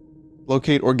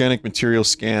 Locate organic material,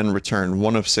 scan, return.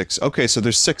 1 of 6. Okay, so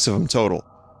there's 6 of them total.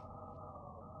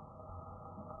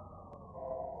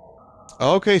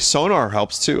 Okay, sonar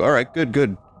helps too. Alright, good,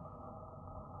 good.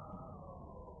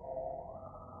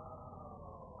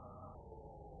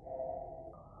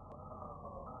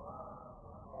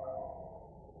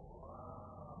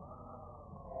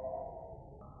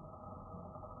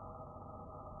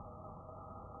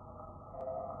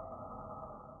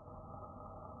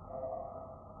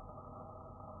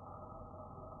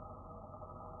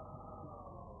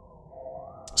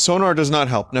 Sonar does not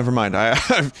help. Never mind.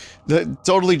 I've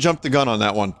totally jumped the gun on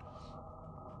that one.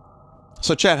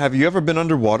 So, chat, have you ever been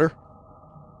underwater?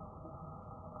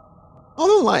 I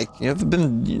don't like. You ever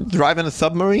been driving a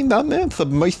submarine down there?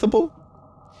 Submersible?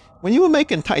 When you were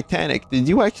making Titanic, did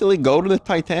you actually go to the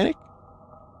Titanic?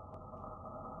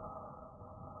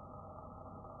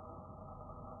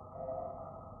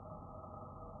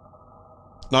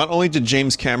 Not only did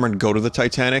James Cameron go to the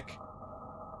Titanic,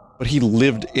 but he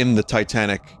lived in the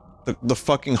Titanic. The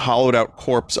fucking hollowed out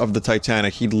corpse of the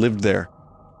Titanic, he lived there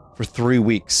for 3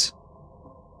 weeks.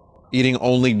 Eating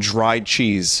only dried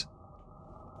cheese.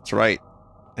 That's right.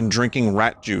 And drinking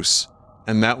rat juice.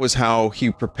 And that was how he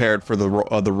prepared for the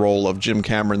role of Jim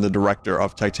Cameron, the director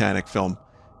of Titanic film.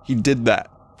 He did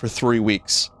that for 3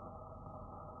 weeks.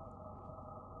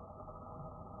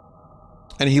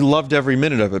 And he loved every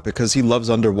minute of it because he loves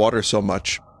underwater so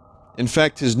much. In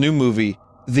fact, his new movie,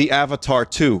 The Avatar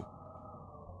 2,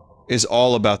 is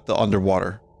all about the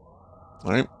underwater.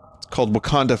 Alright? It's called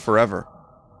Wakanda Forever.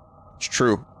 It's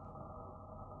true.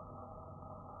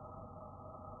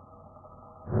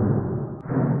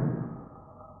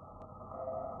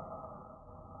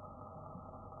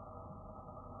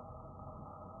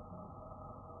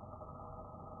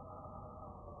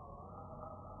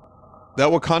 That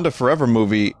Wakanda Forever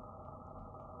movie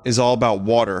is all about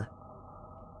water,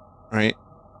 right?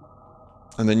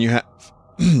 And then you have,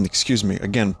 excuse me,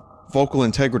 again, vocal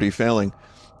integrity failing.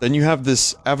 Then you have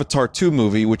this Avatar 2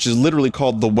 movie, which is literally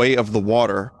called The Way of the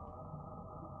Water.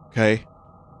 Okay?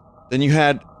 Then you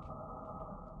had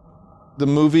the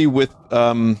movie with,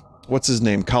 what's his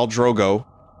name? Khal Drogo.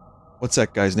 What's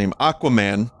that guy's name?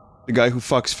 Aquaman, the guy who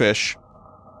fucks fish.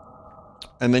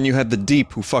 And then you had The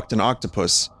Deep, who fucked an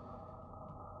octopus.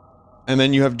 And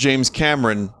then you have James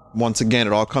Cameron, once again,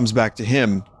 it all comes back to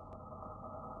him,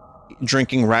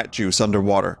 drinking rat juice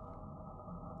underwater.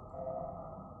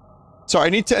 So I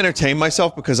need to entertain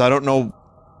myself because I don't know,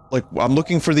 like, I'm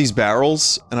looking for these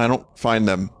barrels, and I don't find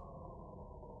them.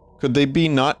 Could they be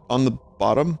not on the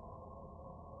bottom?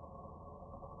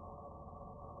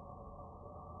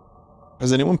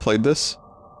 Has anyone played this?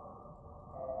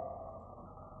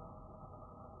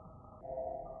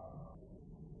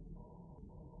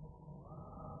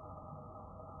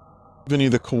 Vinny,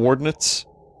 the coordinates?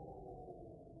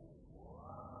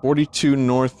 42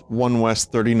 north, 1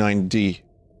 west, 39D.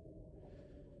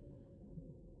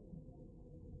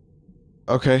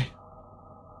 Okay.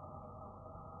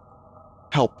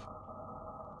 Help.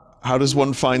 How does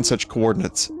one find such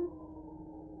coordinates?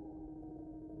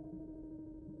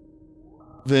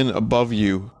 Vin, above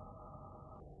you.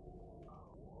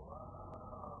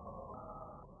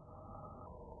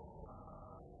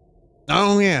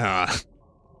 Oh yeah.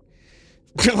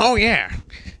 Oh yeah.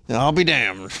 I'll be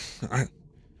damned. How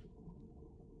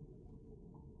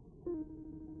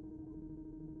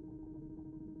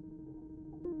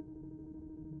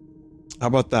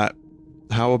about that?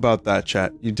 How about that,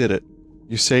 chat? You did it.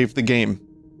 You saved the game.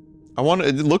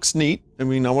 it looks neat. I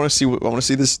mean, I want to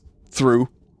see this through.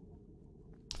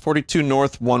 42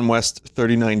 north, 1 west,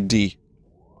 39D.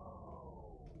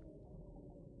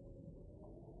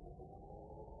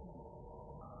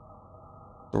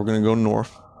 So we're gonna go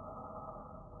north.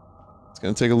 It's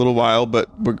gonna take a little while, but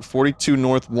we're 42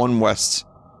 north, 1 west,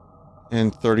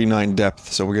 and 39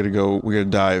 depth, so we're gonna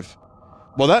dive.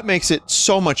 Well, that makes it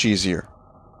so much easier.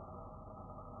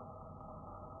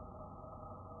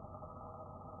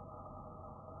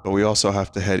 But we also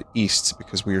have to head east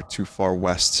because we are too far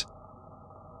west.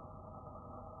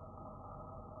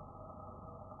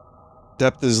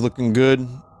 Depth is looking good.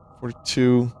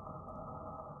 42.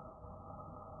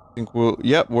 I think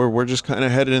we're just kind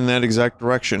of headed in that exact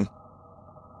direction.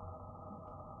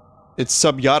 It's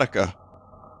Subyautica.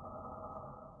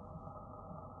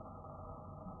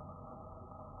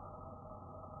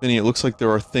 Vinny, it looks like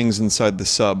there are things inside the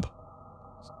sub.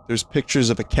 There's pictures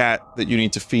of a cat that you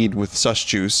need to feed with sus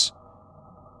juice.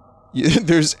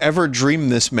 There's Ever Dream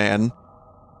This Man.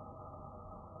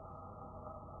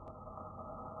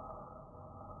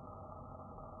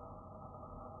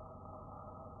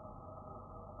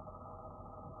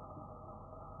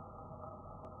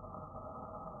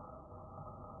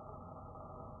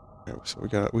 Okay, so we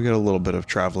got a little bit of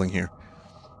traveling here.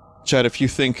 Chad, if you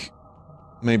think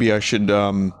maybe I should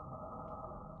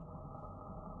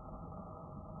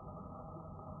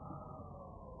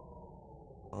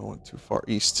I went too far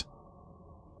east.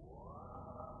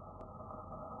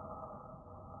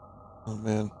 Oh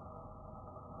man.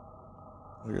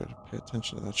 We gotta pay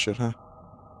attention to that shit, huh?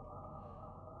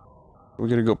 We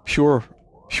gotta go pure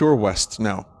west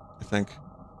now, I think.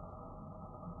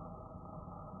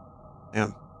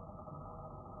 Damn.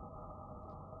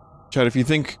 Chad, if you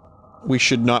think we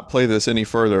should not play this any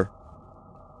further,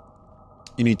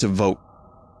 you need to vote.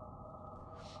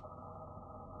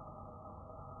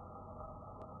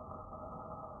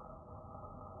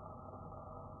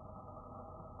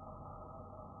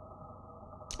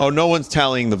 Oh, no one's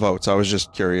tallying the votes. I was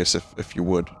just curious if you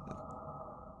would.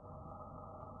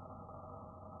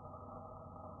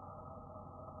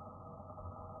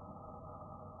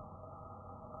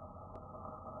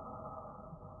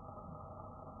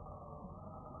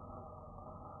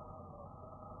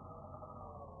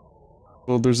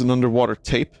 Well, there's an underwater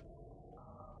tape.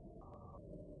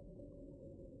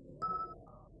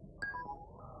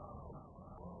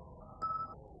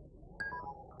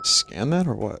 Scan that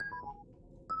or what?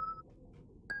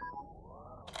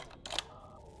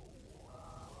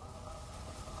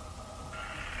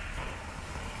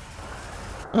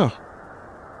 Oh.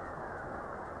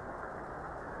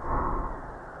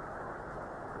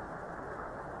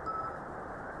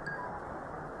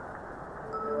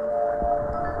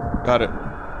 Got it.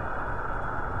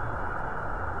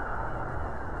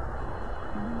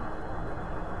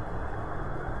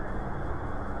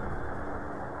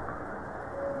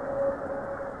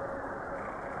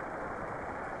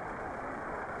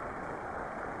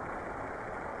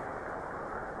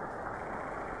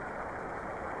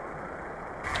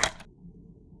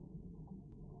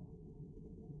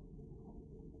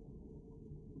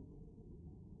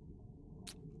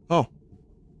 Oh.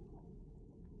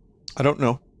 I don't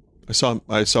know. I saw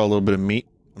a little bit of meat.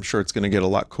 I'm sure it's gonna get a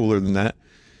lot cooler than that.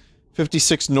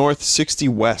 56 north, 60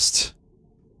 west.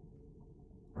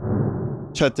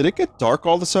 Chat, did it get dark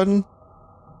all of a sudden?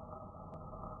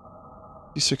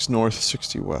 56 north,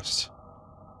 60 west.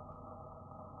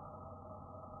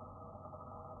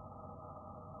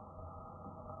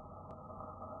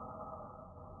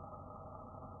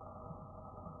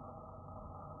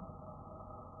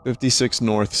 "56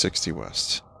 north, 60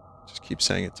 west." Just keep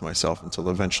saying it to myself until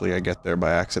eventually I get there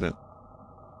by accident.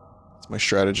 It's my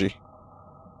strategy.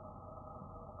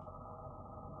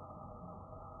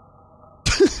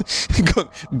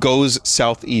 Goes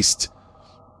southeast.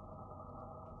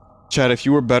 Chad, if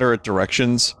you were better at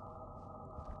directions,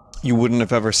 you wouldn't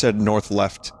have ever said north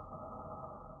left.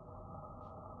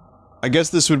 I guess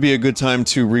this would be a good time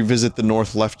to revisit the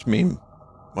north left meme.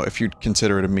 Well, if you'd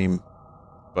consider it a meme.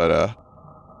 But,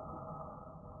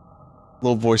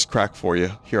 little voice crack for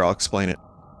you. Here, I'll explain it.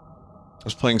 I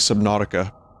was playing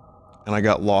Subnautica, and I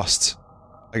got lost.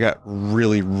 I got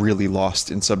really, really lost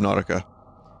in Subnautica.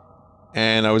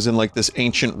 And I was in, like, this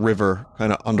ancient river,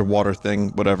 kind of underwater thing,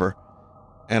 whatever.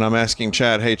 And I'm asking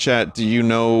Chad, "Hey, Chad, do you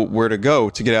know where to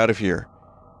go to get out of here?"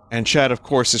 And Chad, of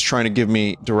course, is trying to give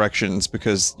me directions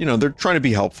because, you know, they're trying to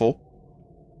be helpful.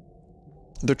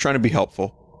 They're trying to be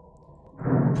helpful.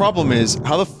 Problem is,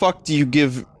 how the fuck do you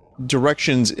give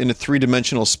directions in a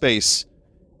three-dimensional space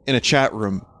in a chat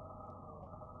room?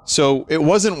 So, it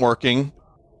wasn't working.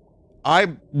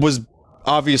 I was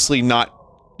obviously not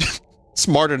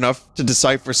smart enough to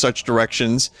decipher such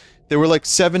directions. They were like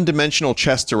 7-dimensional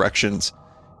chess directions.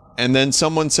 And then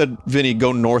someone said, "Vinny,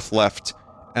 go north left."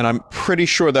 And I'm pretty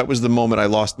sure that was the moment I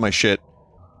lost my shit.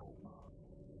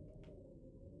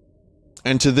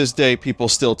 And to this day, people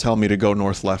still tell me to go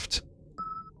north left.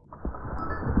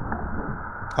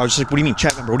 I was just like, what do you mean,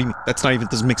 chat member? What do you mean? That's not even-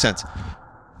 doesn't make sense.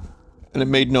 And it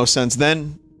made no sense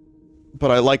then,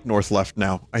 but I like north left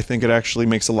now. I think it actually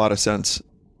makes a lot of sense.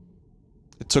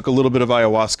 It took a little bit of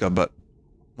ayahuasca, but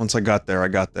once I got there, I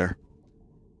got there.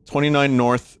 29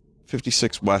 north,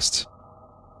 56 west.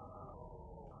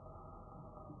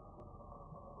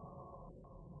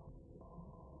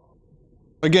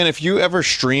 Again, if you ever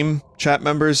stream, chat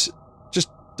members, just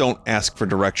don't ask for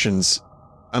directions.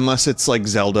 Unless it's like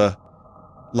Zelda,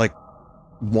 like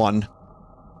 1.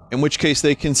 In which case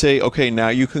they can say, "Okay, now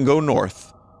you can go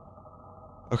north.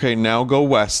 Okay, now go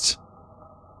west."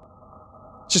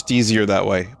 It's just easier that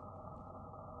way.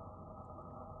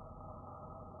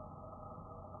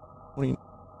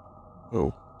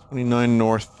 29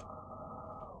 north.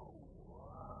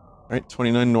 Alright,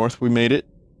 29 north, we made it.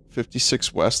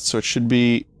 56 west, so it should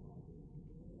be...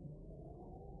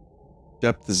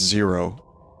 depth is 0.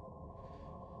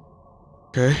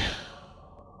 Okay.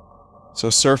 So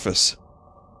surface.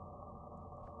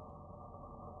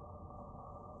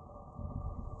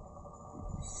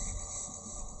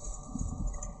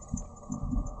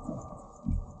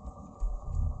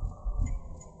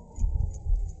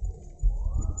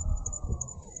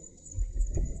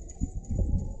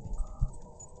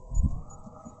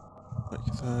 Like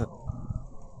that.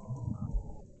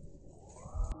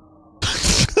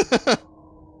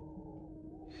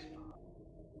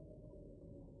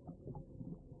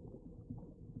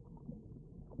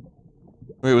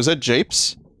 Wait, was that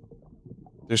Japes?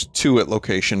 There's 2 at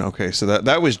location. Okay, so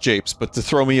that was Japes, but to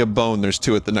throw me a bone, there's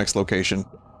 2 at the next location.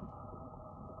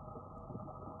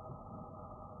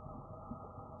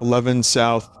 11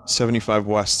 south, 75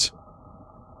 west.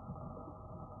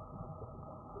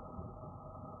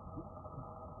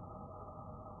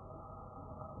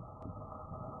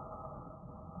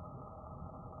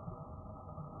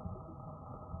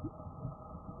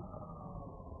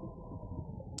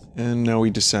 And now we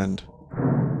descend.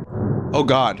 Oh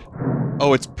god.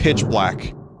 Oh, it's pitch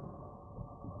black.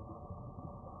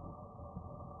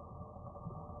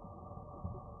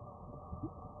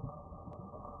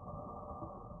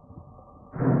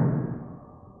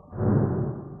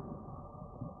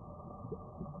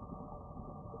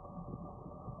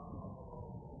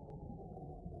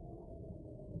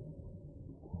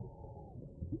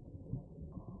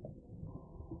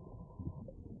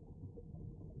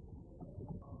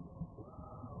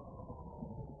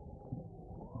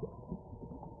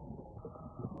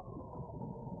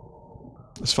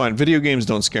 It's fine. Video games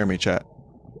don't scare me, chat.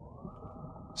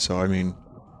 So, I mean,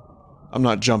 I'm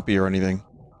not jumpy or anything.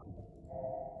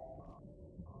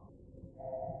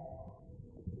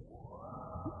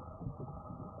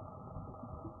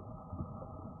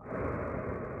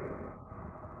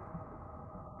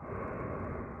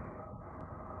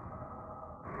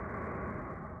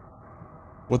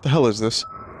 What the hell is this?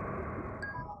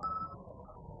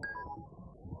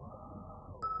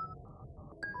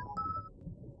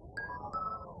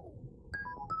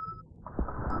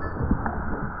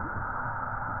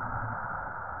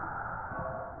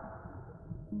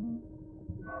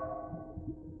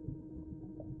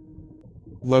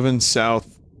 Eleven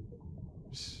south.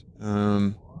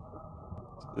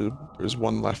 There's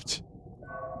 1 left.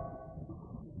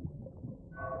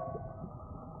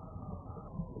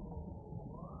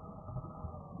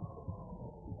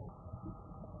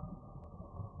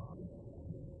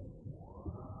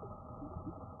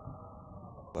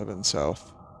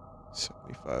 South,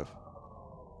 75.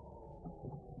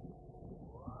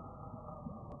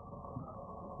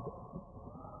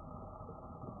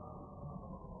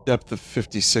 Depth of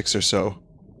 56 or so.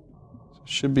 So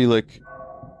should be like...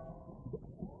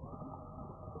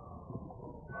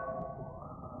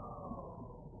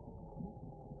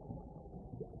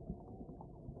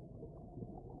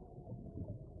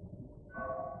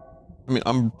 I mean,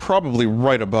 I'm probably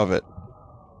right above it.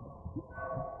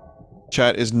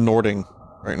 Chat is Nording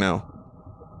right now.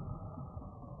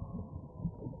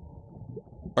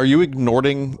 Are you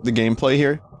ignoring the gameplay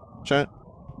here, chat?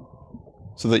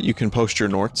 So that you can post your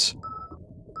Norts?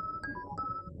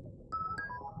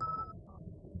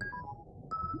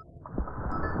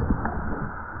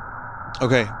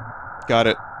 Okay, got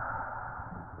it.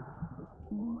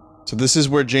 So this is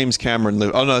where James Cameron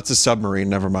lived. Oh no, it's a submarine,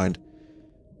 never mind.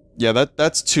 Yeah,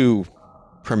 that's too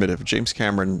primitive. James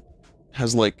Cameron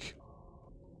has, like,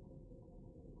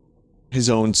 his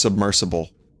own submersible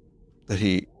that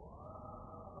he,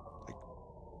 like,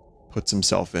 puts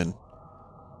himself in.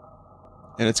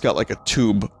 And it's got, like, a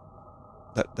tube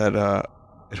that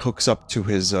it hooks up to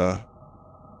his,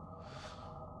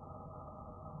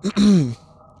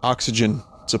 oxygen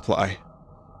supply.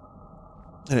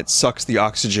 And it sucks the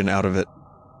oxygen out of it.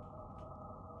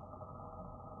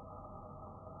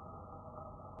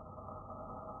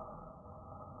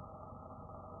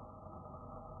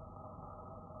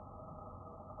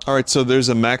 Alright, so there's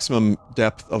a maximum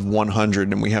depth of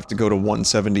 100 and we have to go to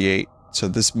 178. So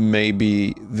this may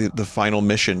be the final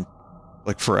mission,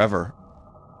 like forever,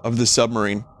 of the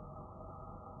submarine.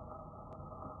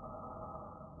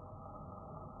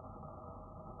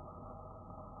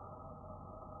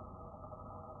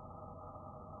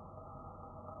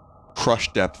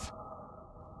 Crush Depth.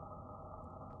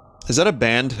 Is that a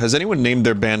band? Has anyone named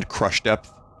their band Crush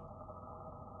Depth?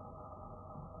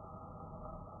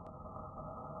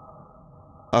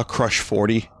 Crush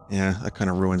 40? Yeah, that kind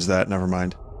of ruins that, never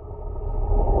mind.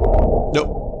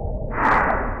 Nope.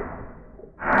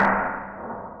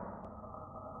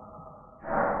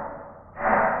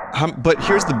 But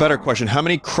here's the better question, how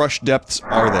many crush depths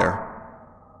are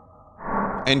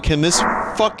there? And can this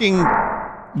fucking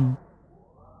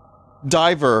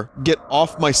diver get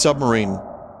off my submarine?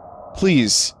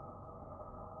 Please.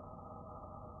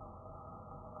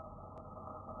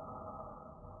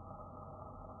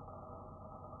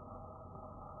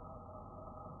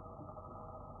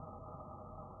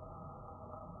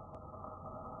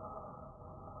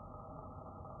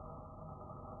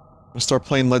 I'm gonna start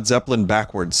playing Led Zeppelin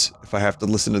backwards if I have to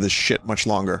listen to this shit much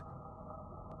longer.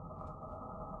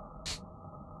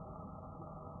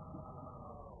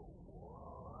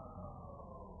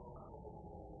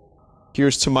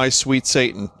 Here's to my sweet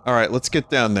Satan. Alright, let's get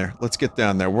down there. Let's get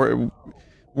down there. We're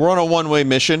on a one-way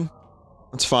mission.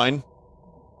 That's fine.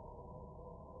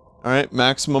 Alright,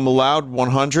 maximum allowed,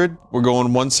 100. We're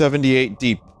going 178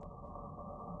 deep.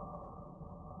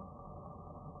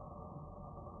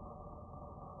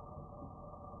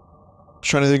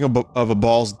 Trying to think of a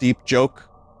balls deep joke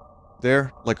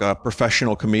there, like a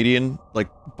professional comedian, like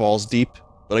balls deep,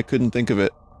 but I couldn't think of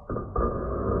it.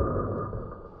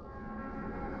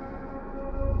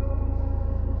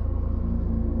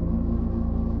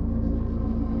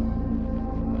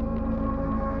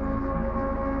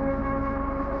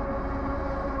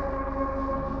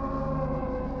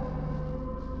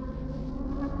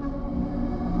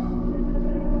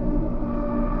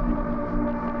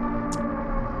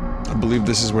 I believe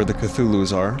this is where the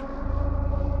Cthulhus are.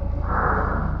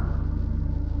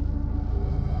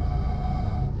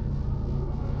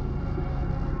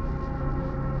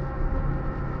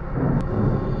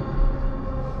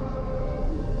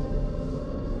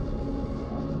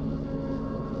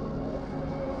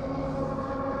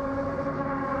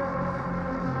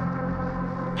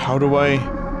 How do I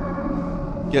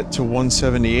get to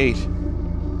 178?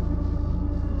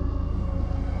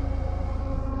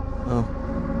 Oh.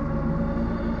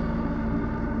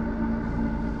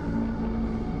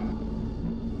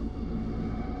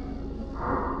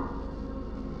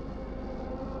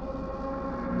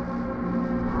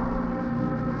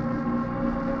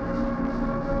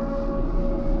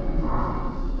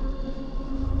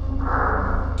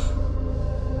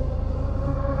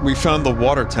 We found the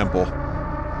water temple.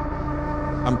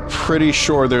 I'm pretty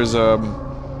sure there's a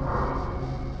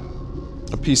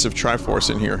piece of Triforce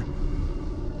in here.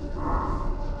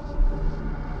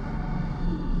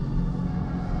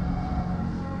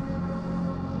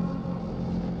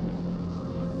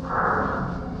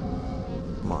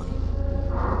 Come on.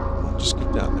 Come on, just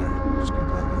get down there. Just get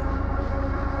down there.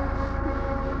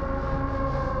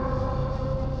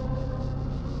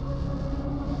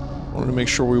 I wanted to make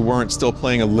sure we weren't still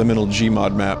playing a liminal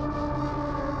Gmod map.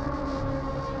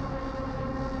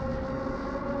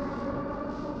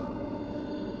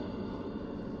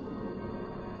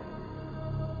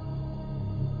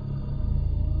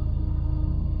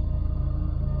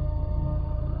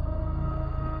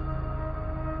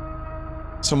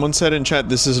 Someone said in chat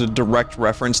this is a direct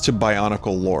reference to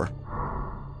Bionicle lore.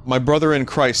 My brother in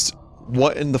Christ,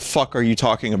 what in the fuck are you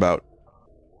talking about?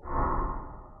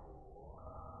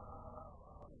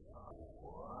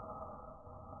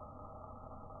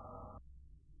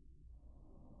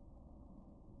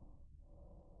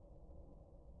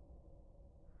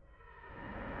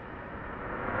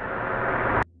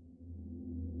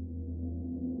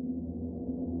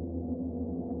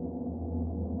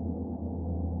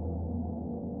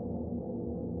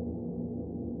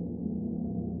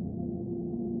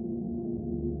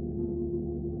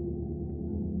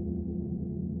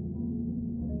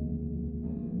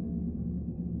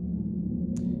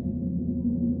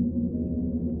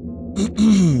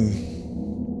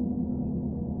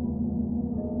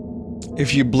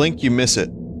 If you blink, you miss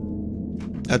it.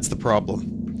 That's the problem.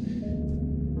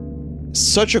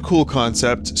 Such a cool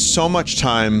concept, so much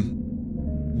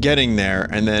time getting there,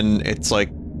 and then it's like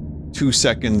 2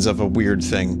 seconds of a weird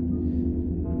thing.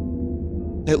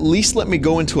 At least let me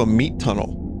go into a meat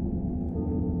tunnel.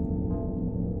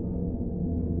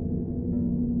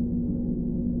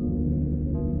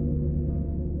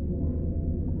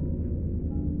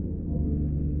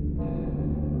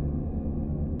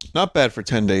 Not bad for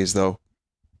 10 days, though.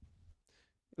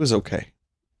 It was okay.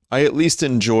 I at least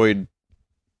enjoyed,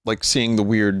 like, seeing the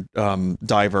weird,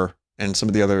 diver and some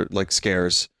of the other, like,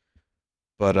 scares.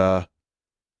 But,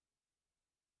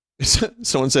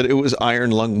 someone said it was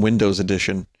Iron Lung Windows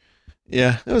Edition.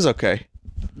 Yeah, it was okay.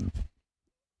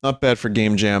 Not bad for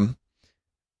Game Jam.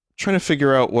 Trying to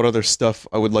figure out what other stuff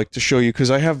I would like to show you,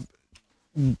 because I have...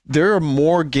 There are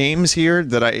more games here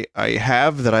that I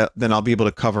have than I'll be able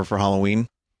to cover for Halloween.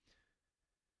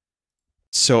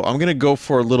 So I'm gonna go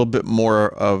for a little bit more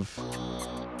of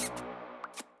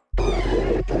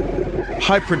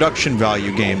high production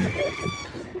value game.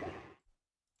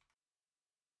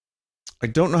 I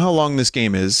don't know how long this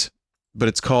game is, but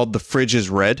it's called The Fridge is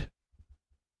Red.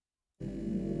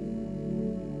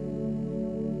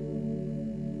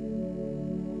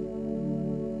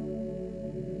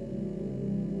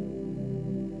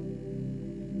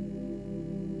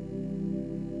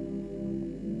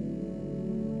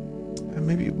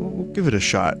 Maybe we'll give it a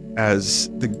shot as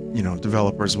the, you know,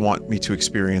 developers want me to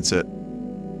experience it.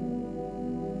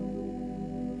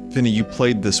 Vinny, you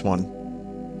played this one.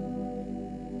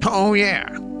 Oh yeah!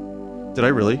 Did I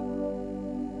really?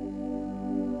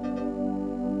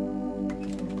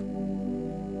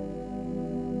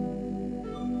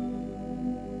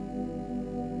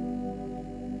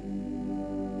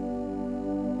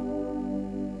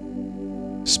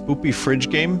 Spoopy fridge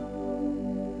game?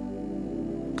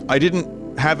 I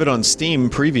didn't have it on Steam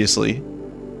previously.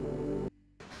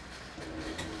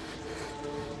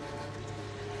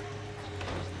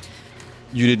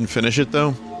 You didn't finish it,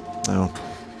 though? No.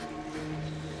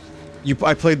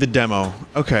 I played the demo.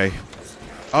 Okay.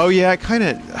 Oh yeah,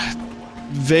 kinda...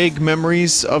 vague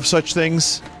memories of such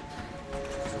things.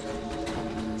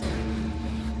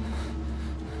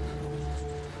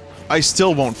 I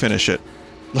still won't finish it.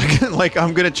 Like,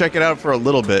 I'm gonna check it out for a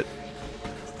little bit.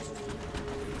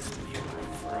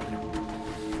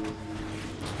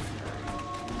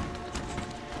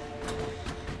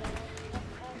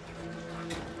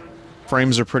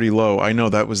 Frames are pretty low. I know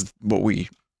that was what we...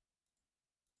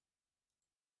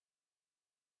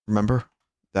 Remember?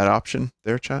 That option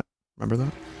there, chat? Remember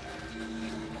that?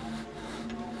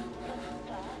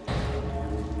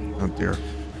 Oh dear.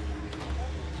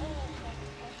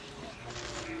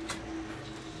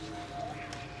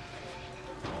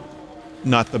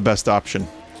 Not the best option.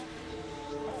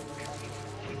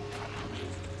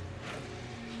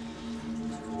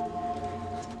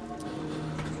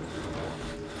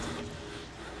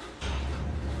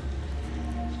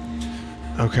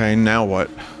 Okay, now what?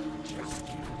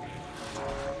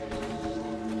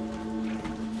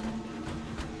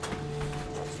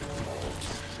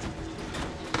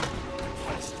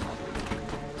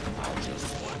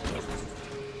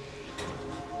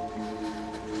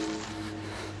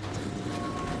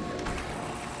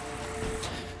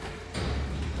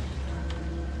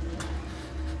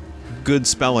 Good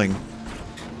spelling.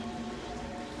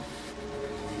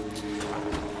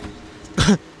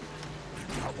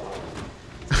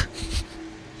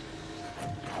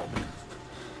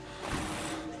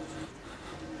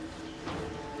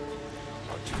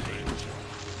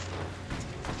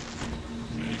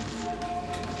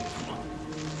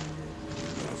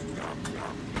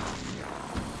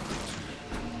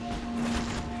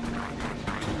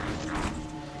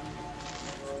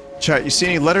 Chat, you see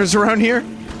any letters around here?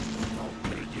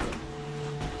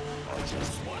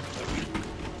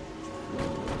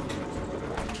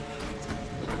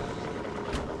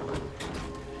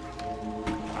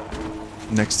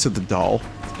 Next to the doll.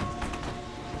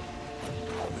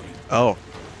 Oh.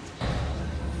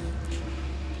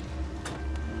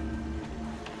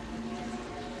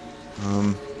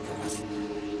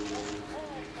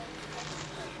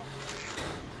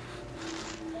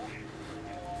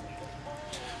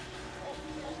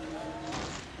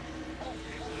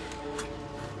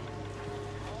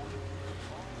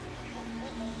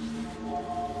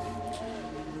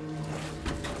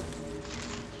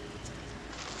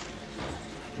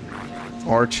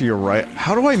 R to your right.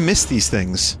 How do I miss these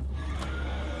things?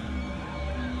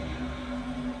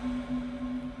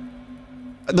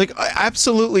 Like,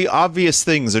 absolutely obvious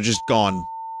things are just gone.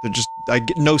 They're just... I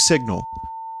get no signal.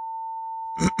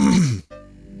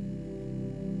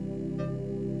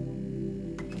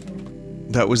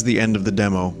 That was the end of the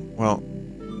demo. Well...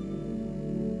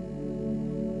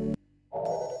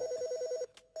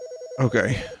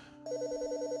 Okay.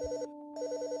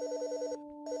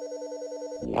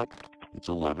 What? It's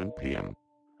 11 p.m.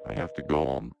 I have to go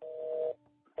home.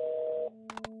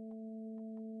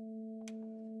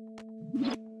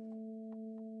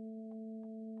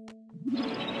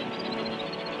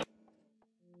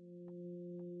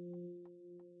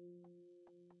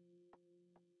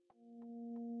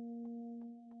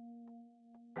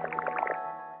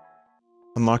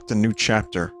 Unlocked a new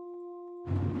chapter.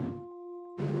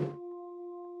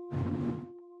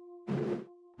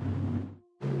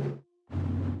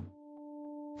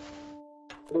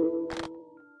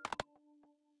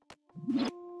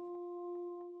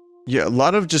 Yeah, a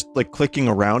lot of just, like, clicking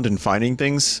around and finding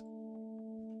things.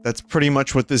 That's pretty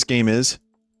much what this game is.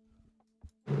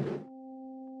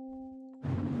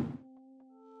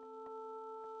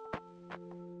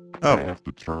 Oh. I have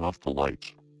to turn off the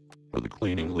lights, or the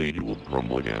cleaning lady will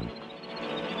grumble again.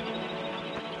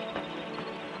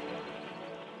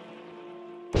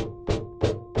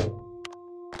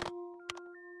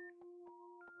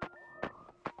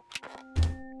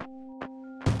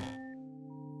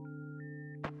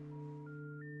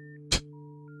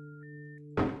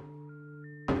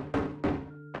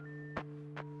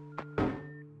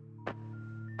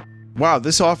 Wow,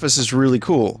 this office is really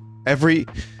cool. Every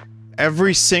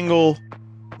single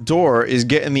door is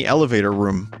getting the elevator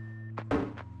room.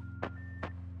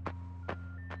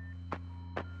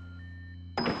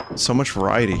 So much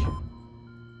variety.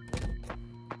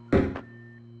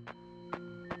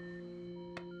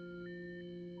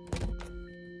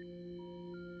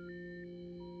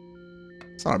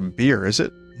 It's not a beer, is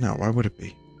it? No, why would it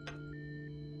be?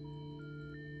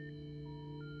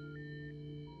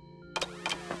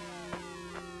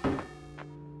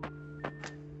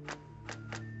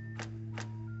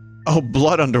 Oh,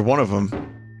 blood under one of them.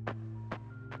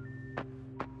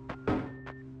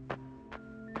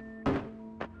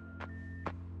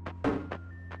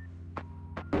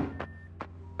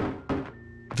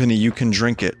 Vinny, you can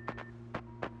drink it.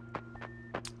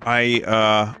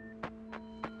 How?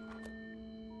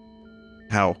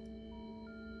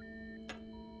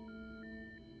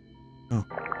 Oh.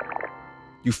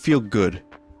 You feel good.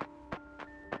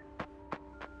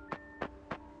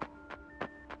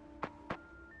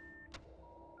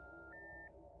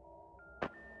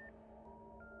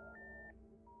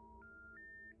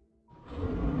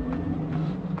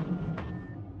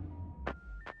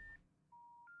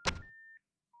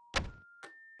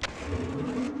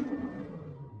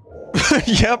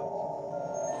 Yep.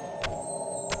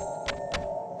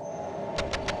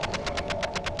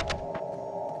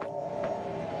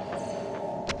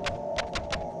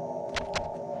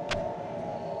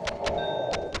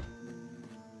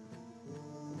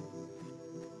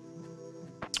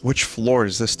 Which floor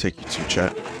does this take you to,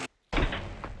 chat?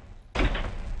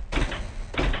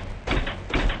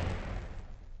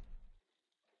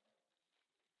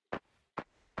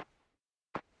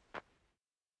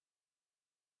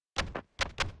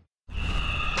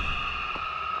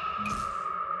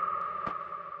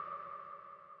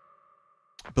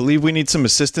 Believe we need some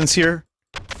assistance here.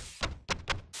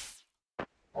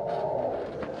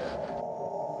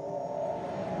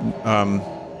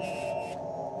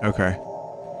 Okay.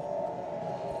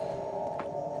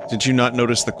 Did you not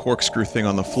notice the corkscrew thing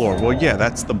on the floor? Well, yeah,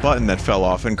 that's the button that fell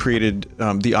off and created,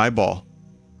 the eyeball.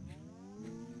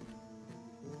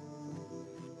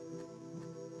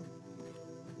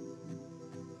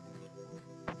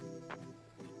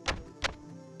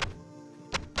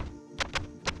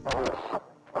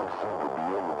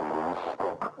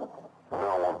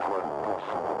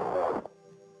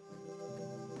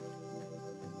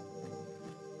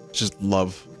 Just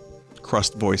love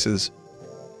crust voices.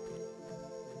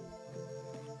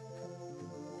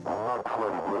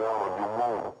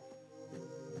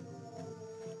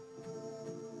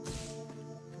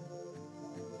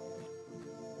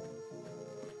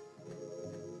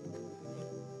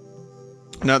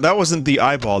 Now, that wasn't the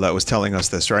eyeball that was telling us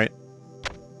this, right?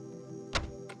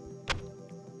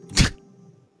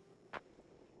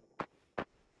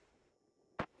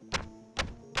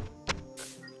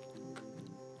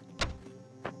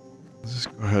 Let's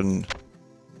just go ahead and...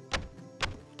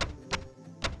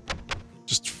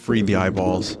 just free the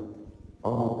eyeballs.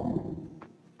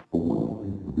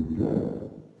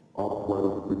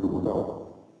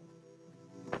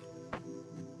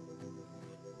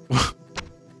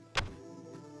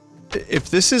 If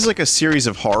this is like a series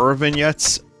of horror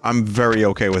vignettes, I'm very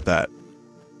okay with that.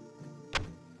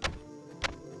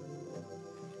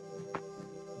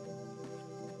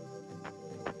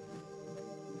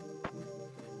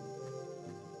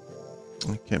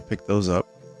 I can't pick those up.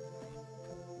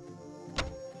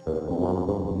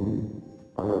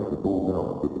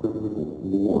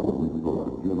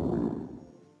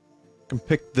 I can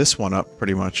pick this one up,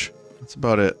 pretty much. That's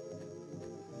about it.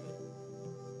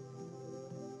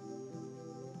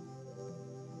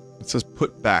 It says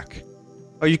put back.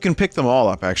 Oh, you can pick them all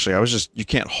up, actually. I was just... you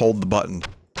can't hold the button.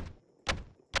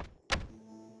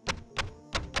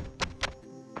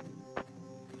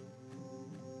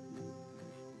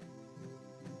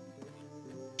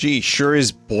 Gee, sure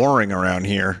is boring around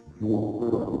here.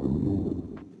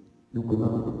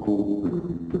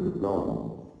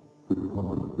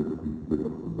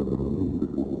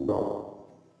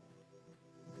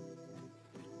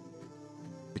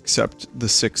 Except the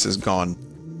 6 is gone.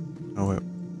 Oh, wait.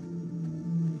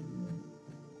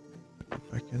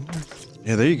 Back in there.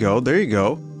 Yeah, there you go. There you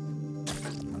go.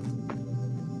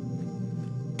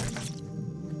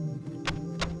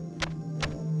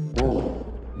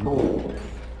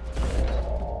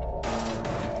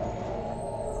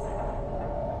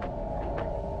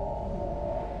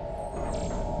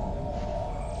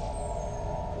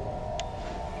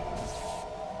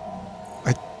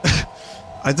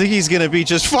 I think he's gonna be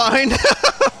just fine.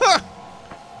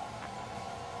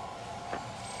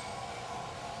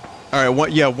 Alright,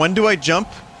 what? Yeah, when do I jump?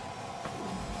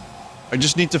 I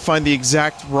just need to find the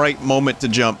exact right moment to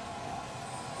jump.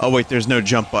 Oh wait, there's no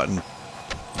jump button.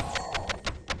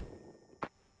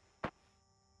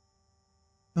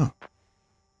 Oh.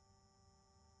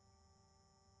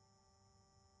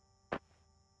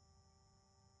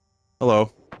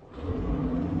 Hello.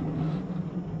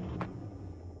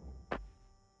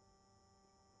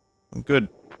 I'm good.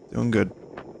 Doing good.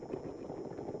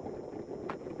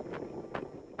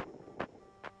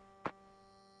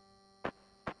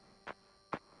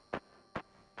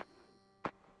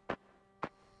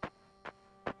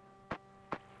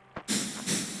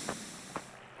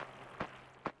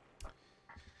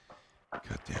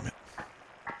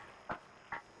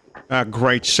 Ah,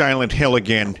 great, Silent Hill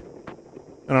again.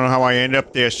 I don't know how I end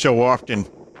up there so often.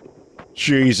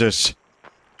 Jesus.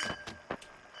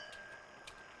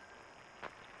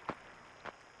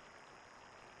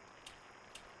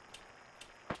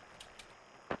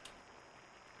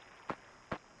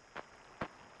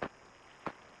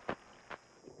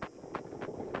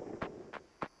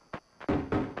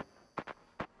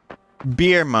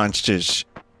 Beer monsters.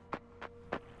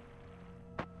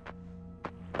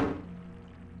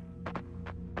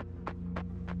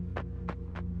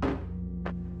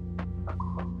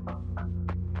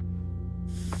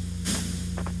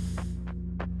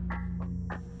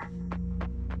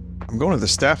 I'm going to the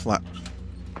staff lab.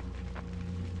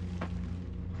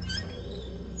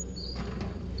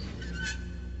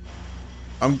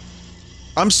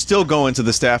 I'm still going to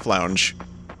the staff lounge.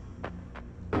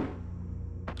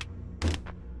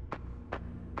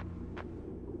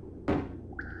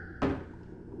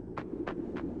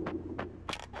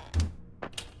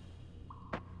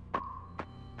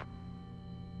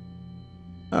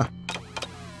 Huh.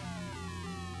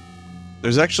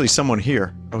 There's actually someone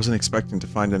here. I wasn't expecting to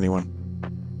find anyone.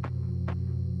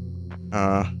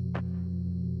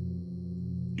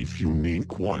 If you need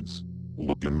quads,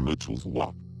 look in Mitchell's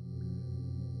lock.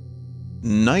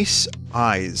 Nice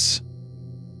eyes.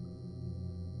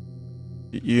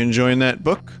 You enjoying that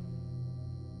book?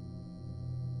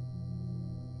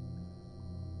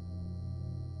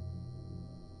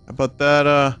 How about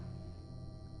that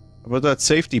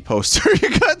safety poster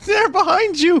you got there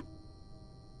behind you?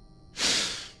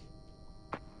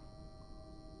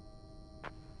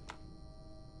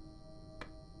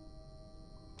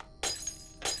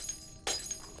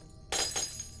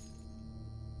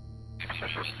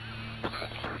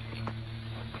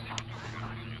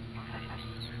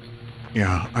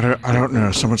 Yeah, I don't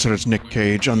know. Someone said it's Nick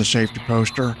Cage on the safety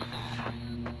poster.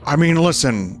 I mean,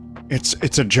 listen,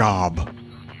 it's a job.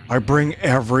 I bring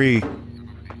every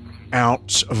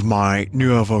ounce of my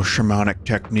nouveau shamanic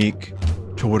technique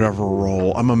to whatever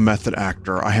role. I'm a method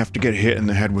actor. I have to get hit in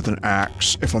the head with an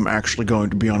axe if I'm actually going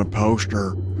to be on a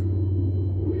poster.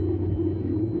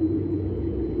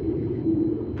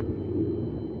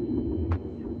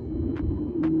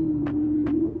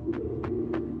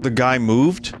 The guy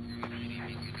moved?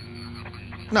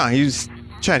 No,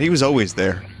 Chad, he was always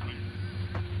there.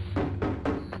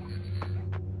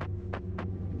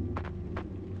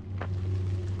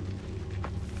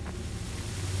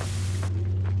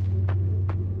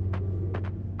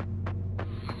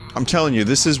 I'm telling you,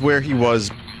 this is where he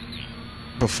was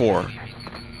before.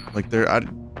 Like,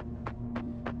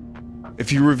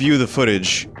 if you review the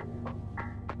footage...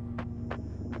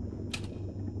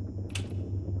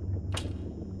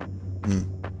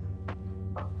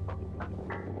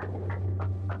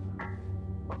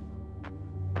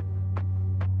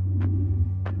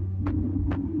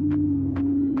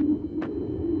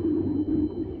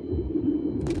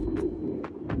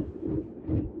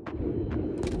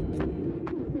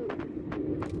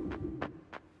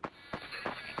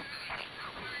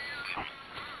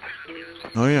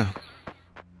 Oh, yeah.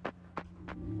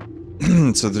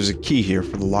 So there's a key here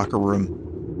for the locker room.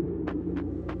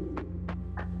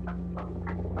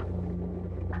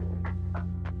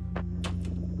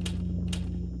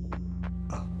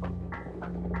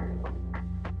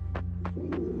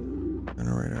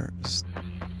 Generators.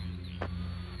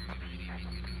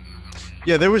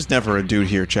 Yeah, there was never a dude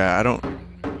here, chat. I don't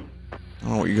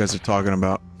know what you guys are talking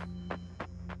about.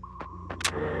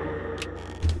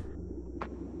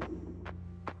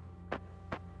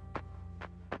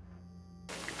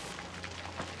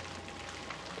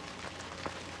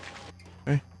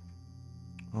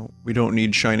 We don't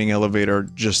need shining elevator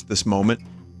just this moment.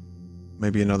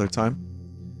 Maybe another time.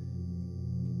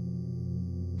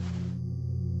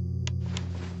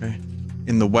 Okay.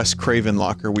 In the Wes Craven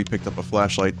locker, we picked up a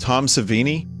flashlight. Tom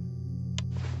Savini.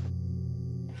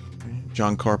 Okay.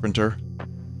 John Carpenter.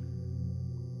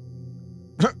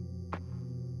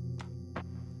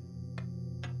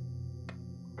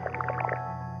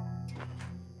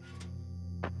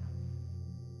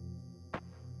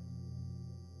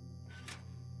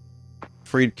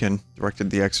 Friedkin directed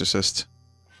The Exorcist.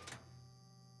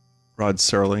 Rod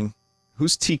Serling.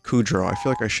 Who's T. Kudrow? I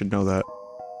feel like I should know that.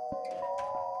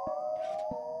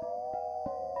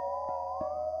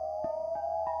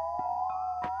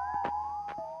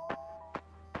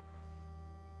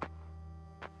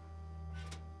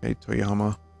 Okay,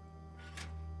 Toyama.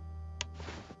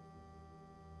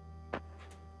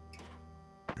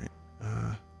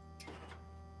 Right,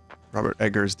 Robert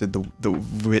Eggers did the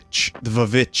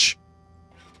Vavitch.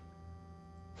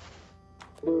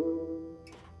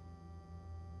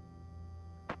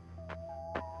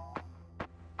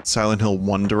 Silent Hill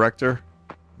 1 director.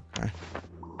 Okay.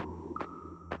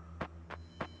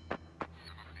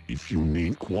 If you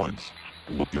need coins,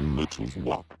 look in Mitchell's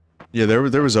lock. Yeah, there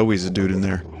was always a dude in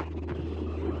there.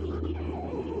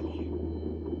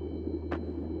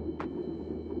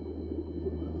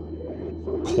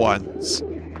 Quads.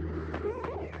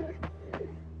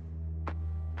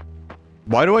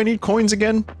 Why do I need coins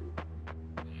again?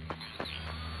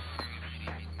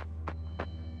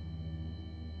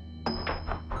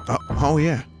 Oh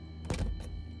yeah.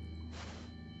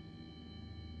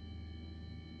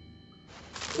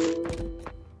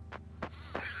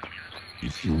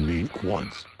 If you need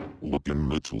coins, look in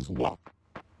Mitchell's lock.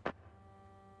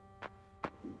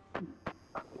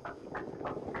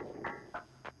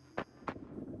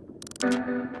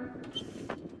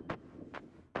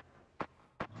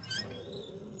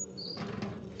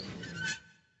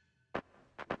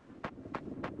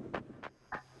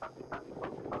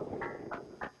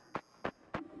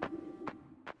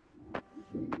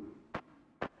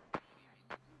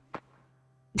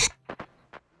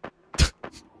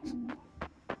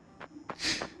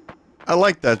 I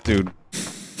like that dude.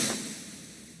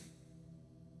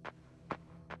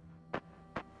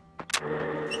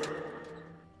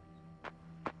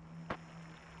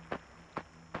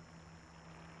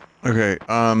 Okay,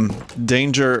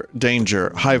 danger,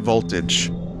 danger, high voltage.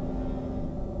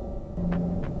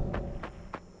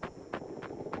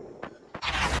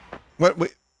 What,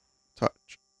 wait, touch.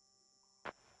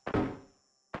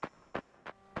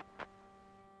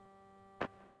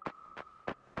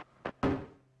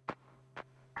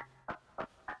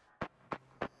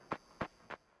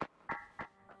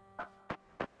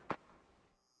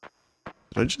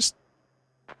 Did I just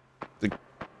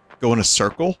go in a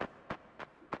circle?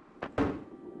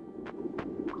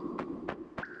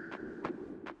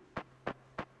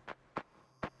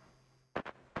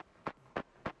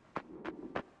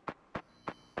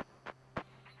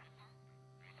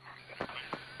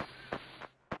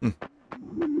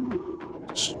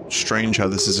 Strange how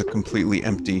this is a completely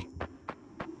empty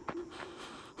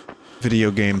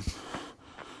video game.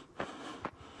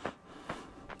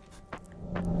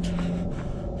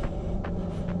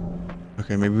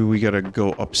 Okay, maybe we gotta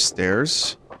go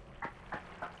upstairs?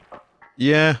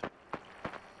 Yeah.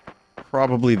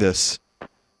 Probably this.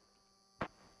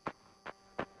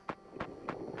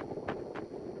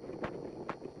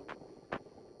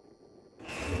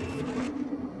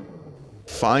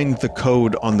 Find the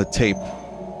code on the tape.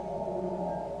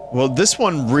 Well, this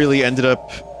one really ended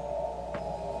up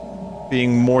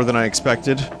being more than I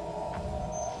expected.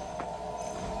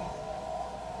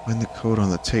 Find the code on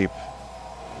the tape.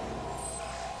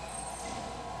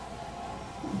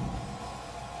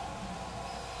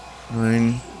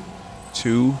 Nine,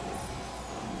 2.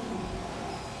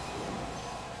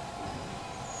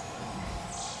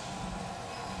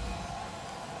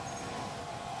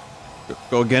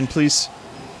 Go again, please.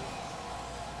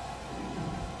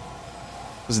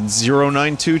 Was it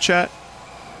 092, chat?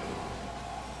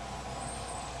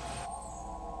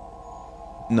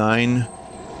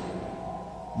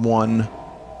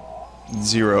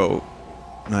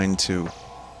 91092.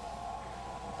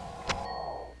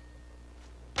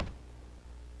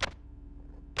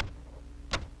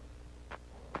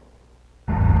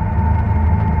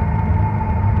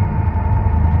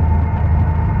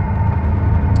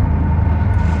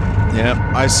 Yeah,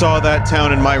 I saw that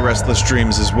town in my restless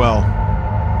dreams as well.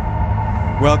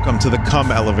 Welcome to the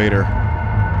cum elevator.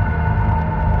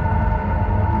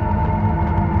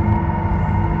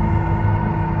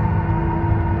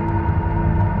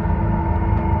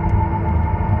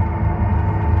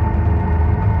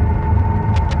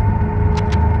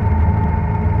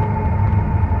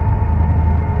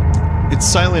 It's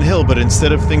Silent Hill, but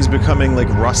instead of things becoming like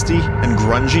rusty and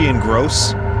grungy and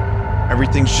gross,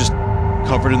 everything's just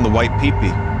covered in the white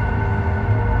pee-pee.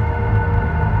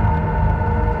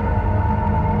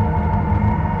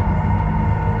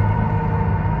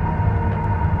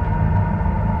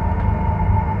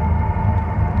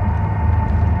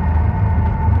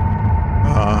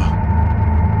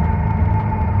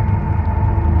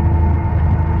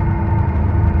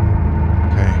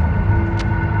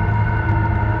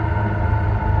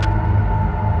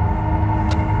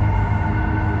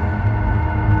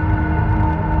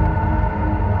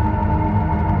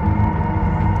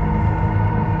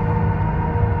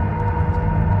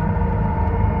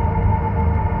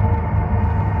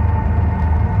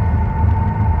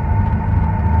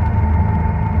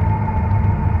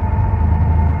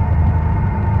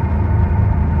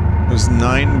 It was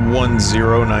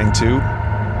 91092.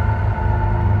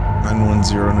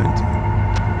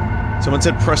 91092. Someone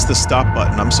said press the stop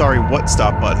button. I'm sorry, what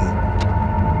stop button?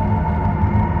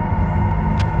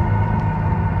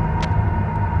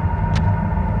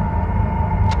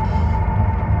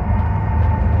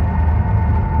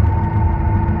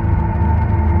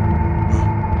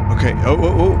 Okay,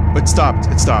 oh, it stopped,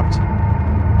 it stopped.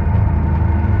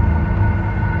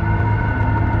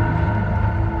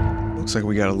 Looks like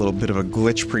we got a little bit of a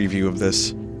glitch preview of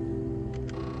this.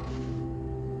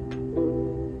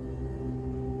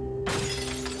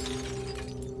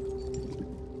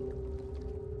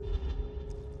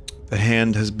 The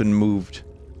hand has been moved.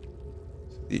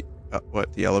 The,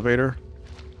 what, the elevator?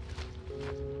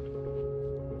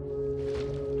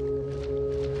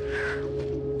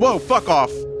 Whoa, fuck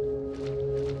off!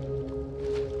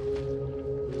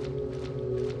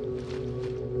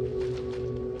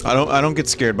 I don't get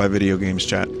scared by video games,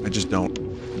 chat. I just don't.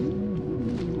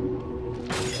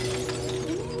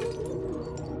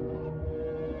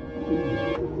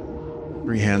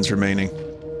 Three hands remaining.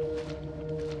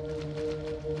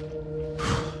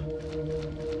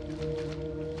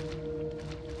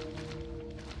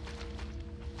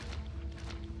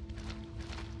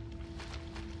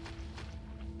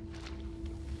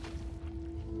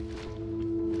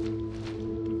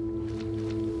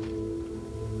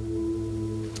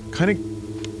 Kind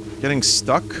of getting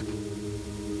stuck,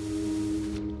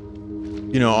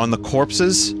 you know, on the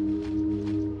corpses.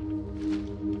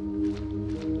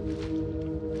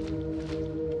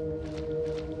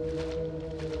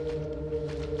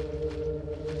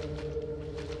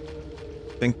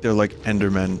 I think they're like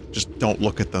Endermen. Just don't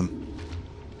look at them.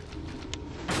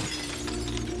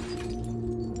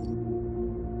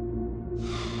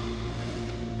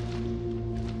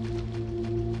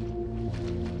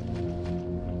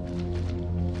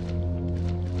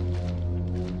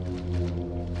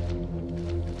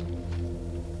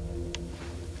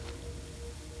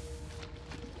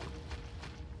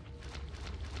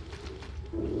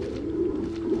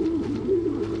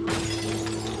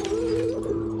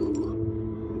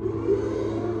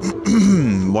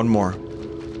 One more.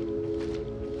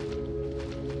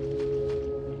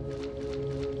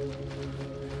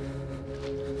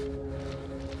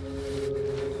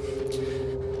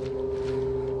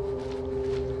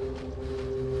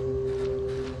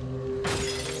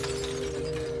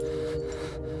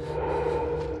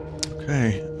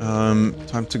 Okay,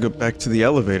 time to go back to the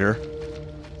elevator,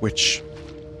 which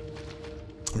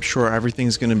I'm sure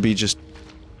everything's gonna be just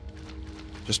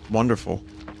wonderful.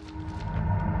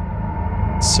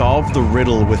 Solve the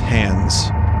riddle with hands.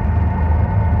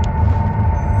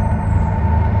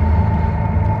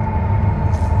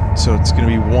 So it's gonna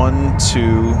be 1,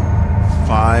 2,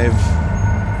 5.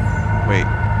 Wait.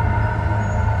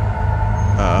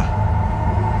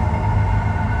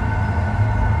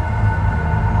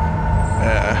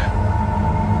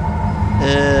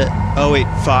 Oh wait,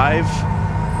 5,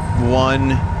 1,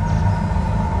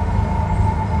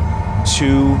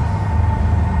 2.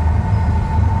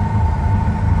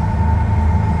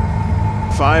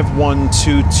 5, 1,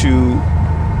 2, 2,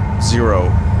 0.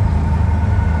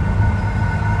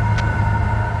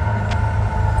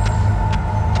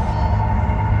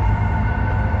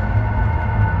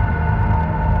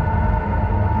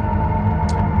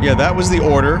 Yeah, that was the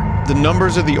order. The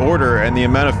numbers are the order, and the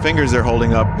amount of fingers they're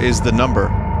holding up is the number.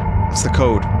 That's the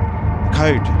code.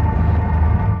 Code.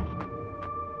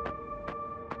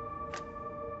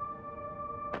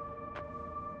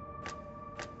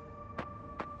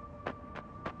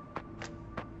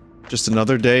 Just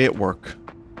another day at work.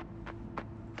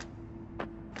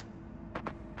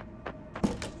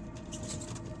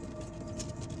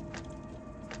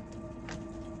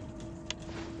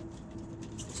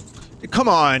 Come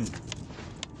on!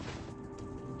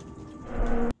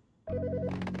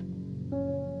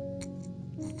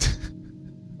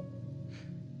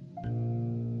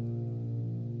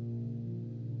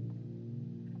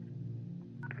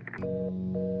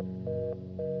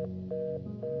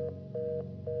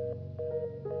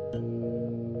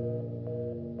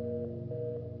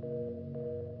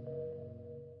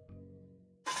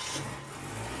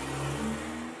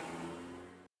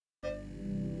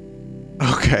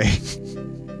 Okay.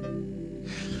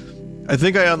 I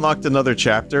think I unlocked another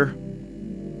chapter.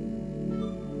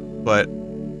 But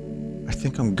I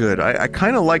think I'm good. I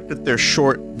kind of like that they're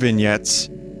short vignettes.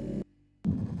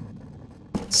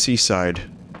 Seaside.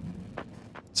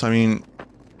 So, I mean...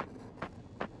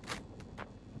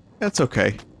 that's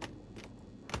okay.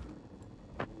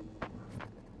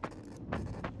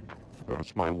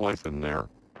 There's my wife in there.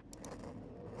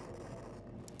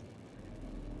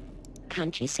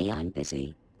 Can't you see I'm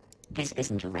busy? This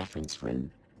isn't a reference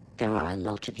room. There are a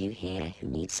lot of you here who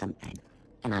need something,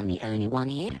 and I'm the only one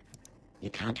here. You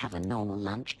can't have a normal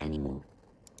lunch anymore.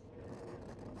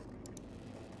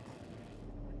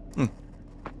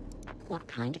 What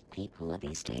kind of people are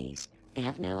these days? They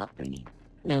have no upbringing.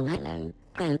 No hello,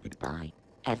 no goodbye.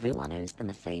 Everyone owes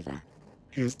them a favor.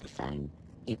 Here's the phone.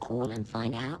 You call and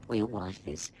find out where your wife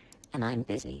is, and I'm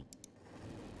busy.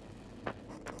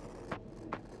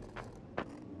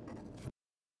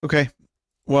 Okay.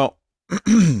 Well,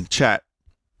 chat.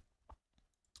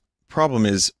 Problem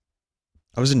is,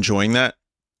 I was enjoying that,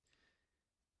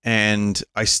 and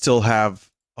I still have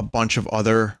a bunch of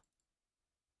other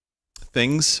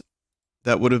things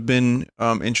that would have been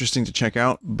interesting to check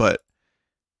out, but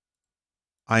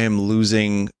I am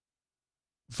losing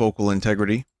vocal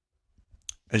integrity.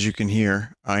 As you can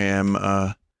hear, I am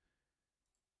a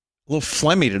little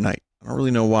phlegmy tonight. I don't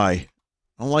really know why. I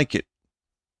don't like it.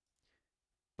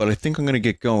 But I think I'm going to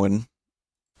get going.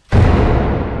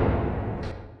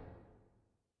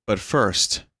 But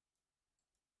first...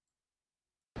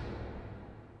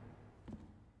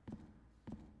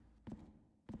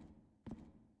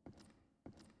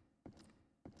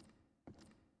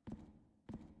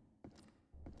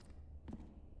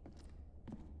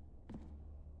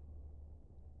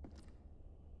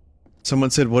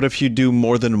 Someone said, what if you do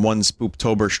more than one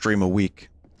Spooptober stream a week?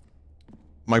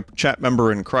 My chat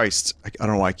member in Christ, I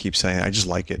don't know why I keep saying it, I just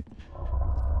like it.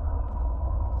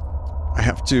 I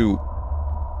have to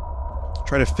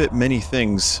try to fit many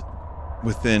things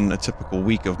within a typical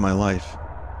week of my life,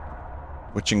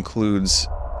 which includes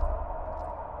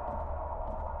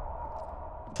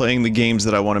playing the games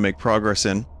that I want to make progress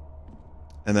in,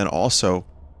 and then also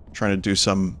trying to do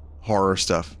some horror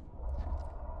stuff.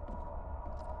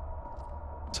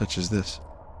 Such as this.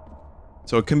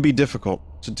 So it can be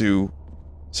difficult to do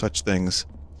such things.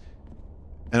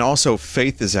 And also,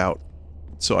 Faith is out,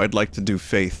 so I'd like to do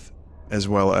Faith, as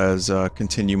well as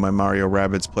continue my Mario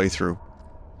Rabbids playthrough.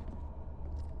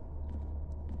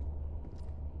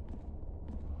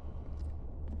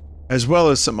 As well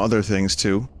as some other things,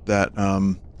 too, that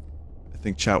I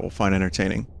think chat will find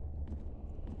entertaining.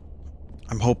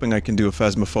 I'm hoping I can do a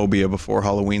Phasmophobia before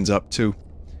Halloween's up, too.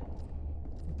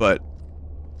 But...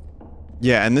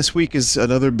 yeah, and this week is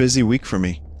another busy week for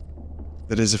me.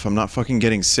 That is, if I'm not fucking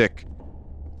getting sick.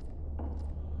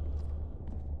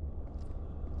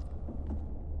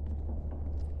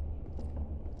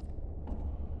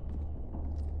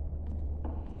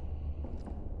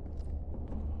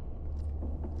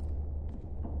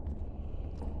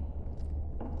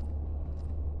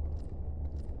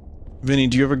 Vinny,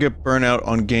 do you ever get burnout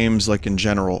on games, like, in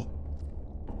general?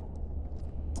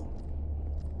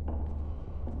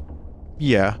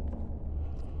 Yeah.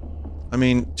 I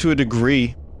mean, to a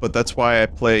degree, but that's why I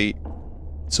play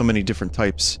so many different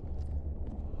types.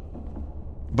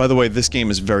 By the way, this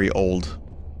game is very old.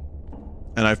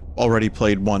 And I've already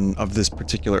played one of this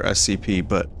particular SCP,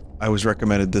 but I was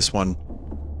recommended this one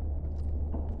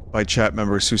by chat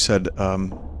members who said,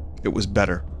 it was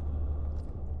better.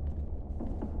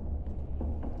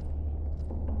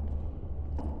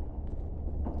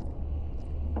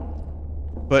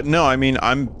 But no, I mean,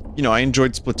 you know, I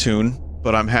enjoyed Splatoon,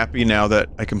 but I'm happy now that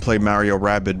I can play Mario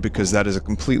Rabbids because that is a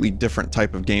completely different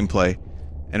type of gameplay,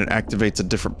 and it activates a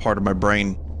different part of my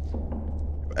brain.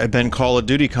 And then Call of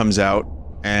Duty comes out,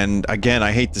 and again,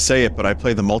 I hate to say it, but I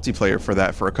play the multiplayer for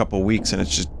that for a couple weeks, and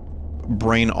it's just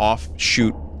brain off,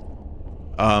 shoot.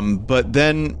 But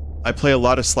then I play a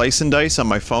lot of Slice and Dice on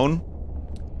my phone.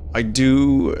 I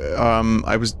do,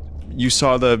 you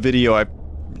saw the video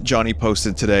Johnny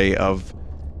posted today of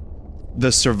the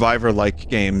Survivor-like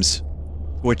games,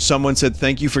 which someone said,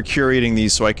 thank you for curating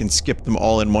these so I can skip them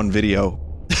all in one video.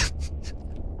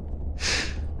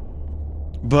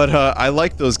 But, I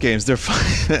like those games. They're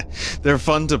fun. They're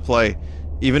fun to play,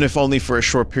 even if only for a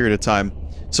short period of time.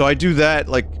 So I do that,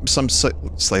 like, some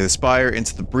Slay the Spire,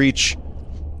 Into the Breach.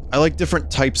 I like different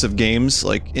types of games.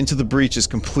 Like, Into the Breach is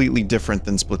completely different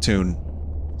than Splatoon.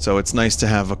 So it's nice to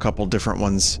have a couple different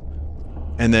ones.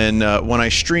 And then, when I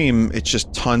stream, it's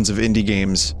just tons of indie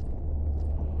games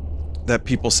that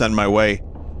people send my way.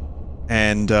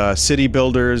 And, city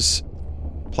builders,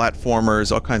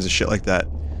 platformers, all kinds of shit like that.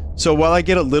 So while I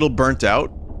get a little burnt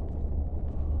out,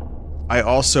 I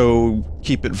also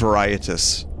keep it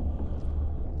varietous.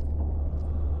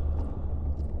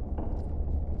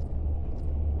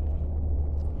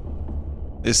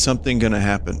 Is something gonna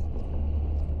happen?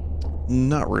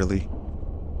 Not really.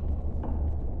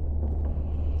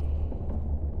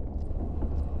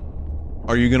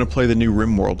 Are you gonna play the new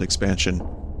RimWorld expansion?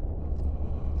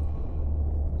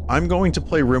 I'm going to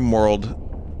play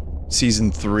RimWorld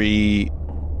Season 3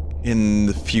 in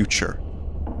the future.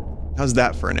 How's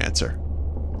that for an answer?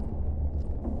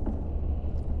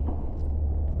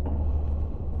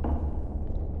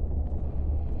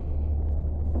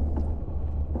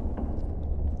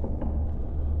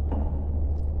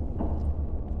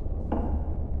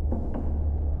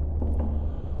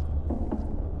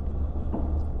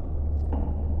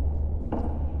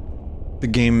 The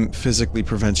game physically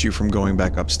prevents you from going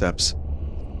back up steps.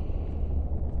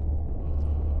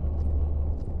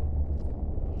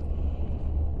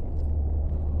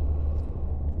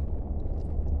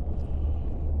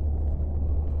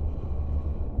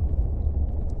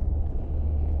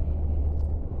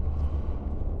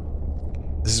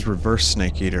 This is reverse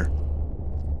Snake Eater.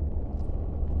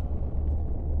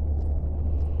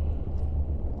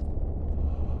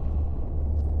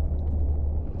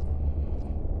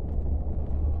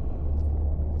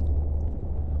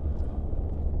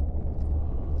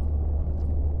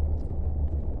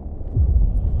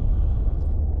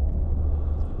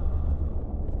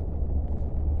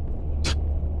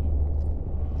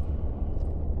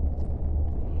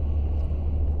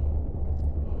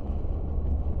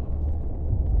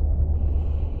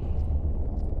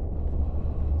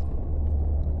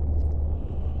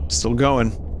 Still going.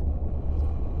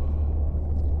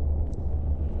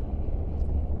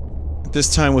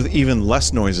 This time with even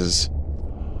less noises.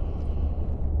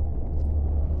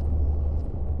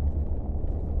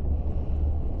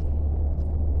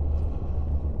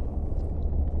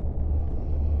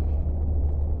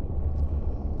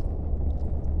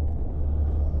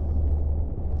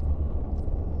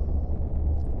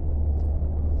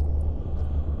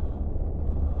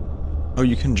 Oh,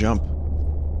 you can jump.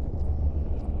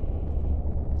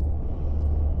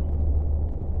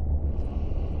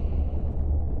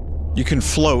 You can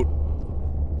float,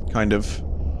 kind of.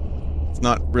 It's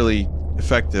not really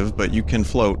effective, but you can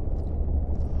float.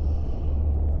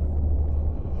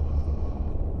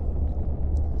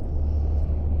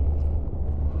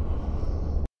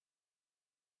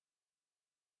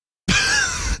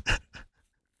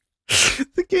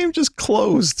 The game just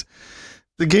closed.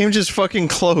 The game just fucking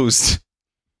closed.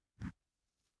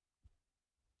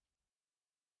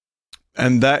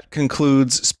 And that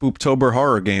concludes Spooptober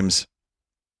horror games.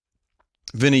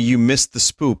 Vinny, you missed the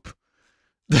spoop.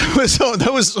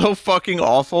 That was so fucking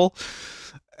awful.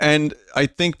 And I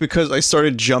think because I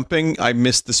started jumping, I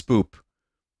missed the spoop.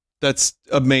 That's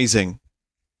amazing.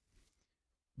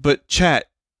 But chat,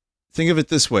 think of it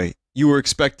this way. You were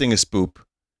expecting a spoop.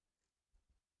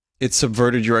 It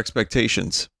subverted your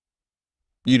expectations.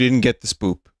 You didn't get the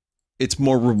spoop. It's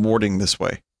more rewarding this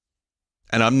way.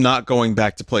 And I'm not going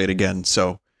back to play it again,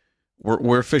 so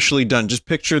we're officially done. Just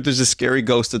picture there's a scary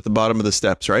ghost at the bottom of the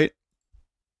steps, right?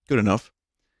 Good enough.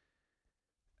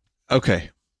 Okay.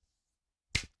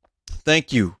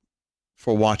 Thank you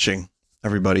for watching,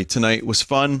 everybody. Tonight was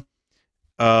fun.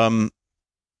 I'm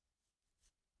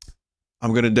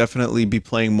going to definitely be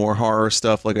playing more horror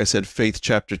stuff. Like I said, Faith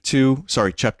Chapter 2.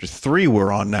 Sorry, Chapter 3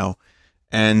 we're on now.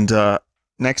 And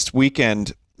next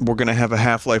weekend, we're going to have a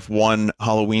Half-Life 1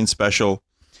 Halloween special.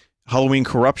 Halloween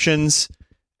Corruptions.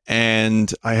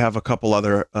 And I have a couple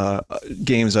other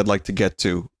games I'd like to get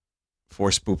to for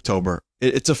Spooptober.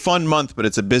 It's a fun month, but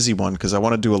it's a busy one because I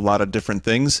want to do a lot of different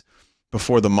things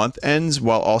before the month ends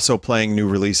while also playing new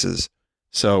releases.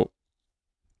 So,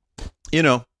 you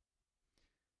know,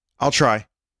 I'll try.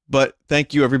 But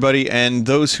thank you, everybody. And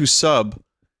those who sub,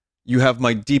 you have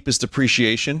my deepest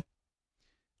appreciation.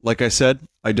 Like I said,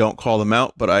 I don't call them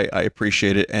out, but I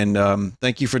appreciate it. And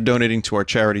thank you for donating to our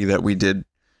charity that we did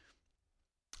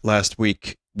last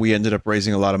week. We ended up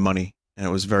raising a lot of money, and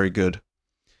it was very good.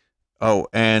 Oh,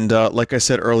 and like I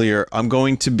said earlier, I'm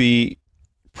going to be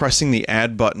pressing the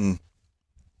add button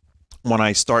when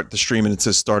I start the stream, and it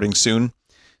says starting soon.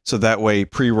 So that way,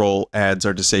 pre-roll ads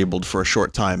are disabled for a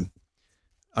short time.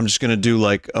 I'm just going to do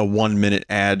like a 1-minute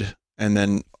ad, and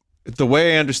then the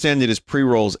way I understand it is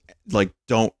pre-rolls like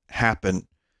don't happen.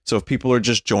 So if people are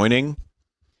just joining,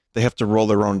 they have to roll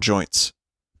their own joints.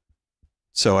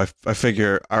 So I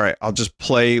figure, all right, I'll just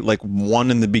play like one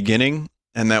in the beginning,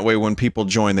 and that way when people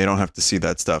join, they don't have to see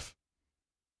that stuff.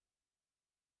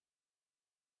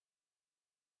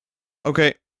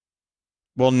 Okay.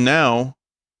 Well, now,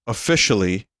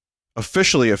 officially,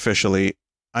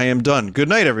 I am done. Good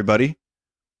night, everybody.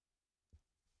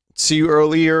 See you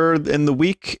earlier in the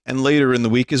week and later in the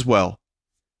week as well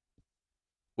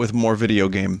with more video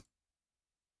game.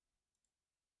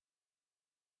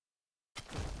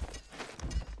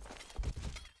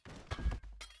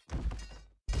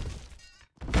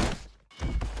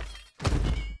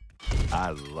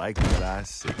 I like what I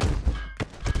see.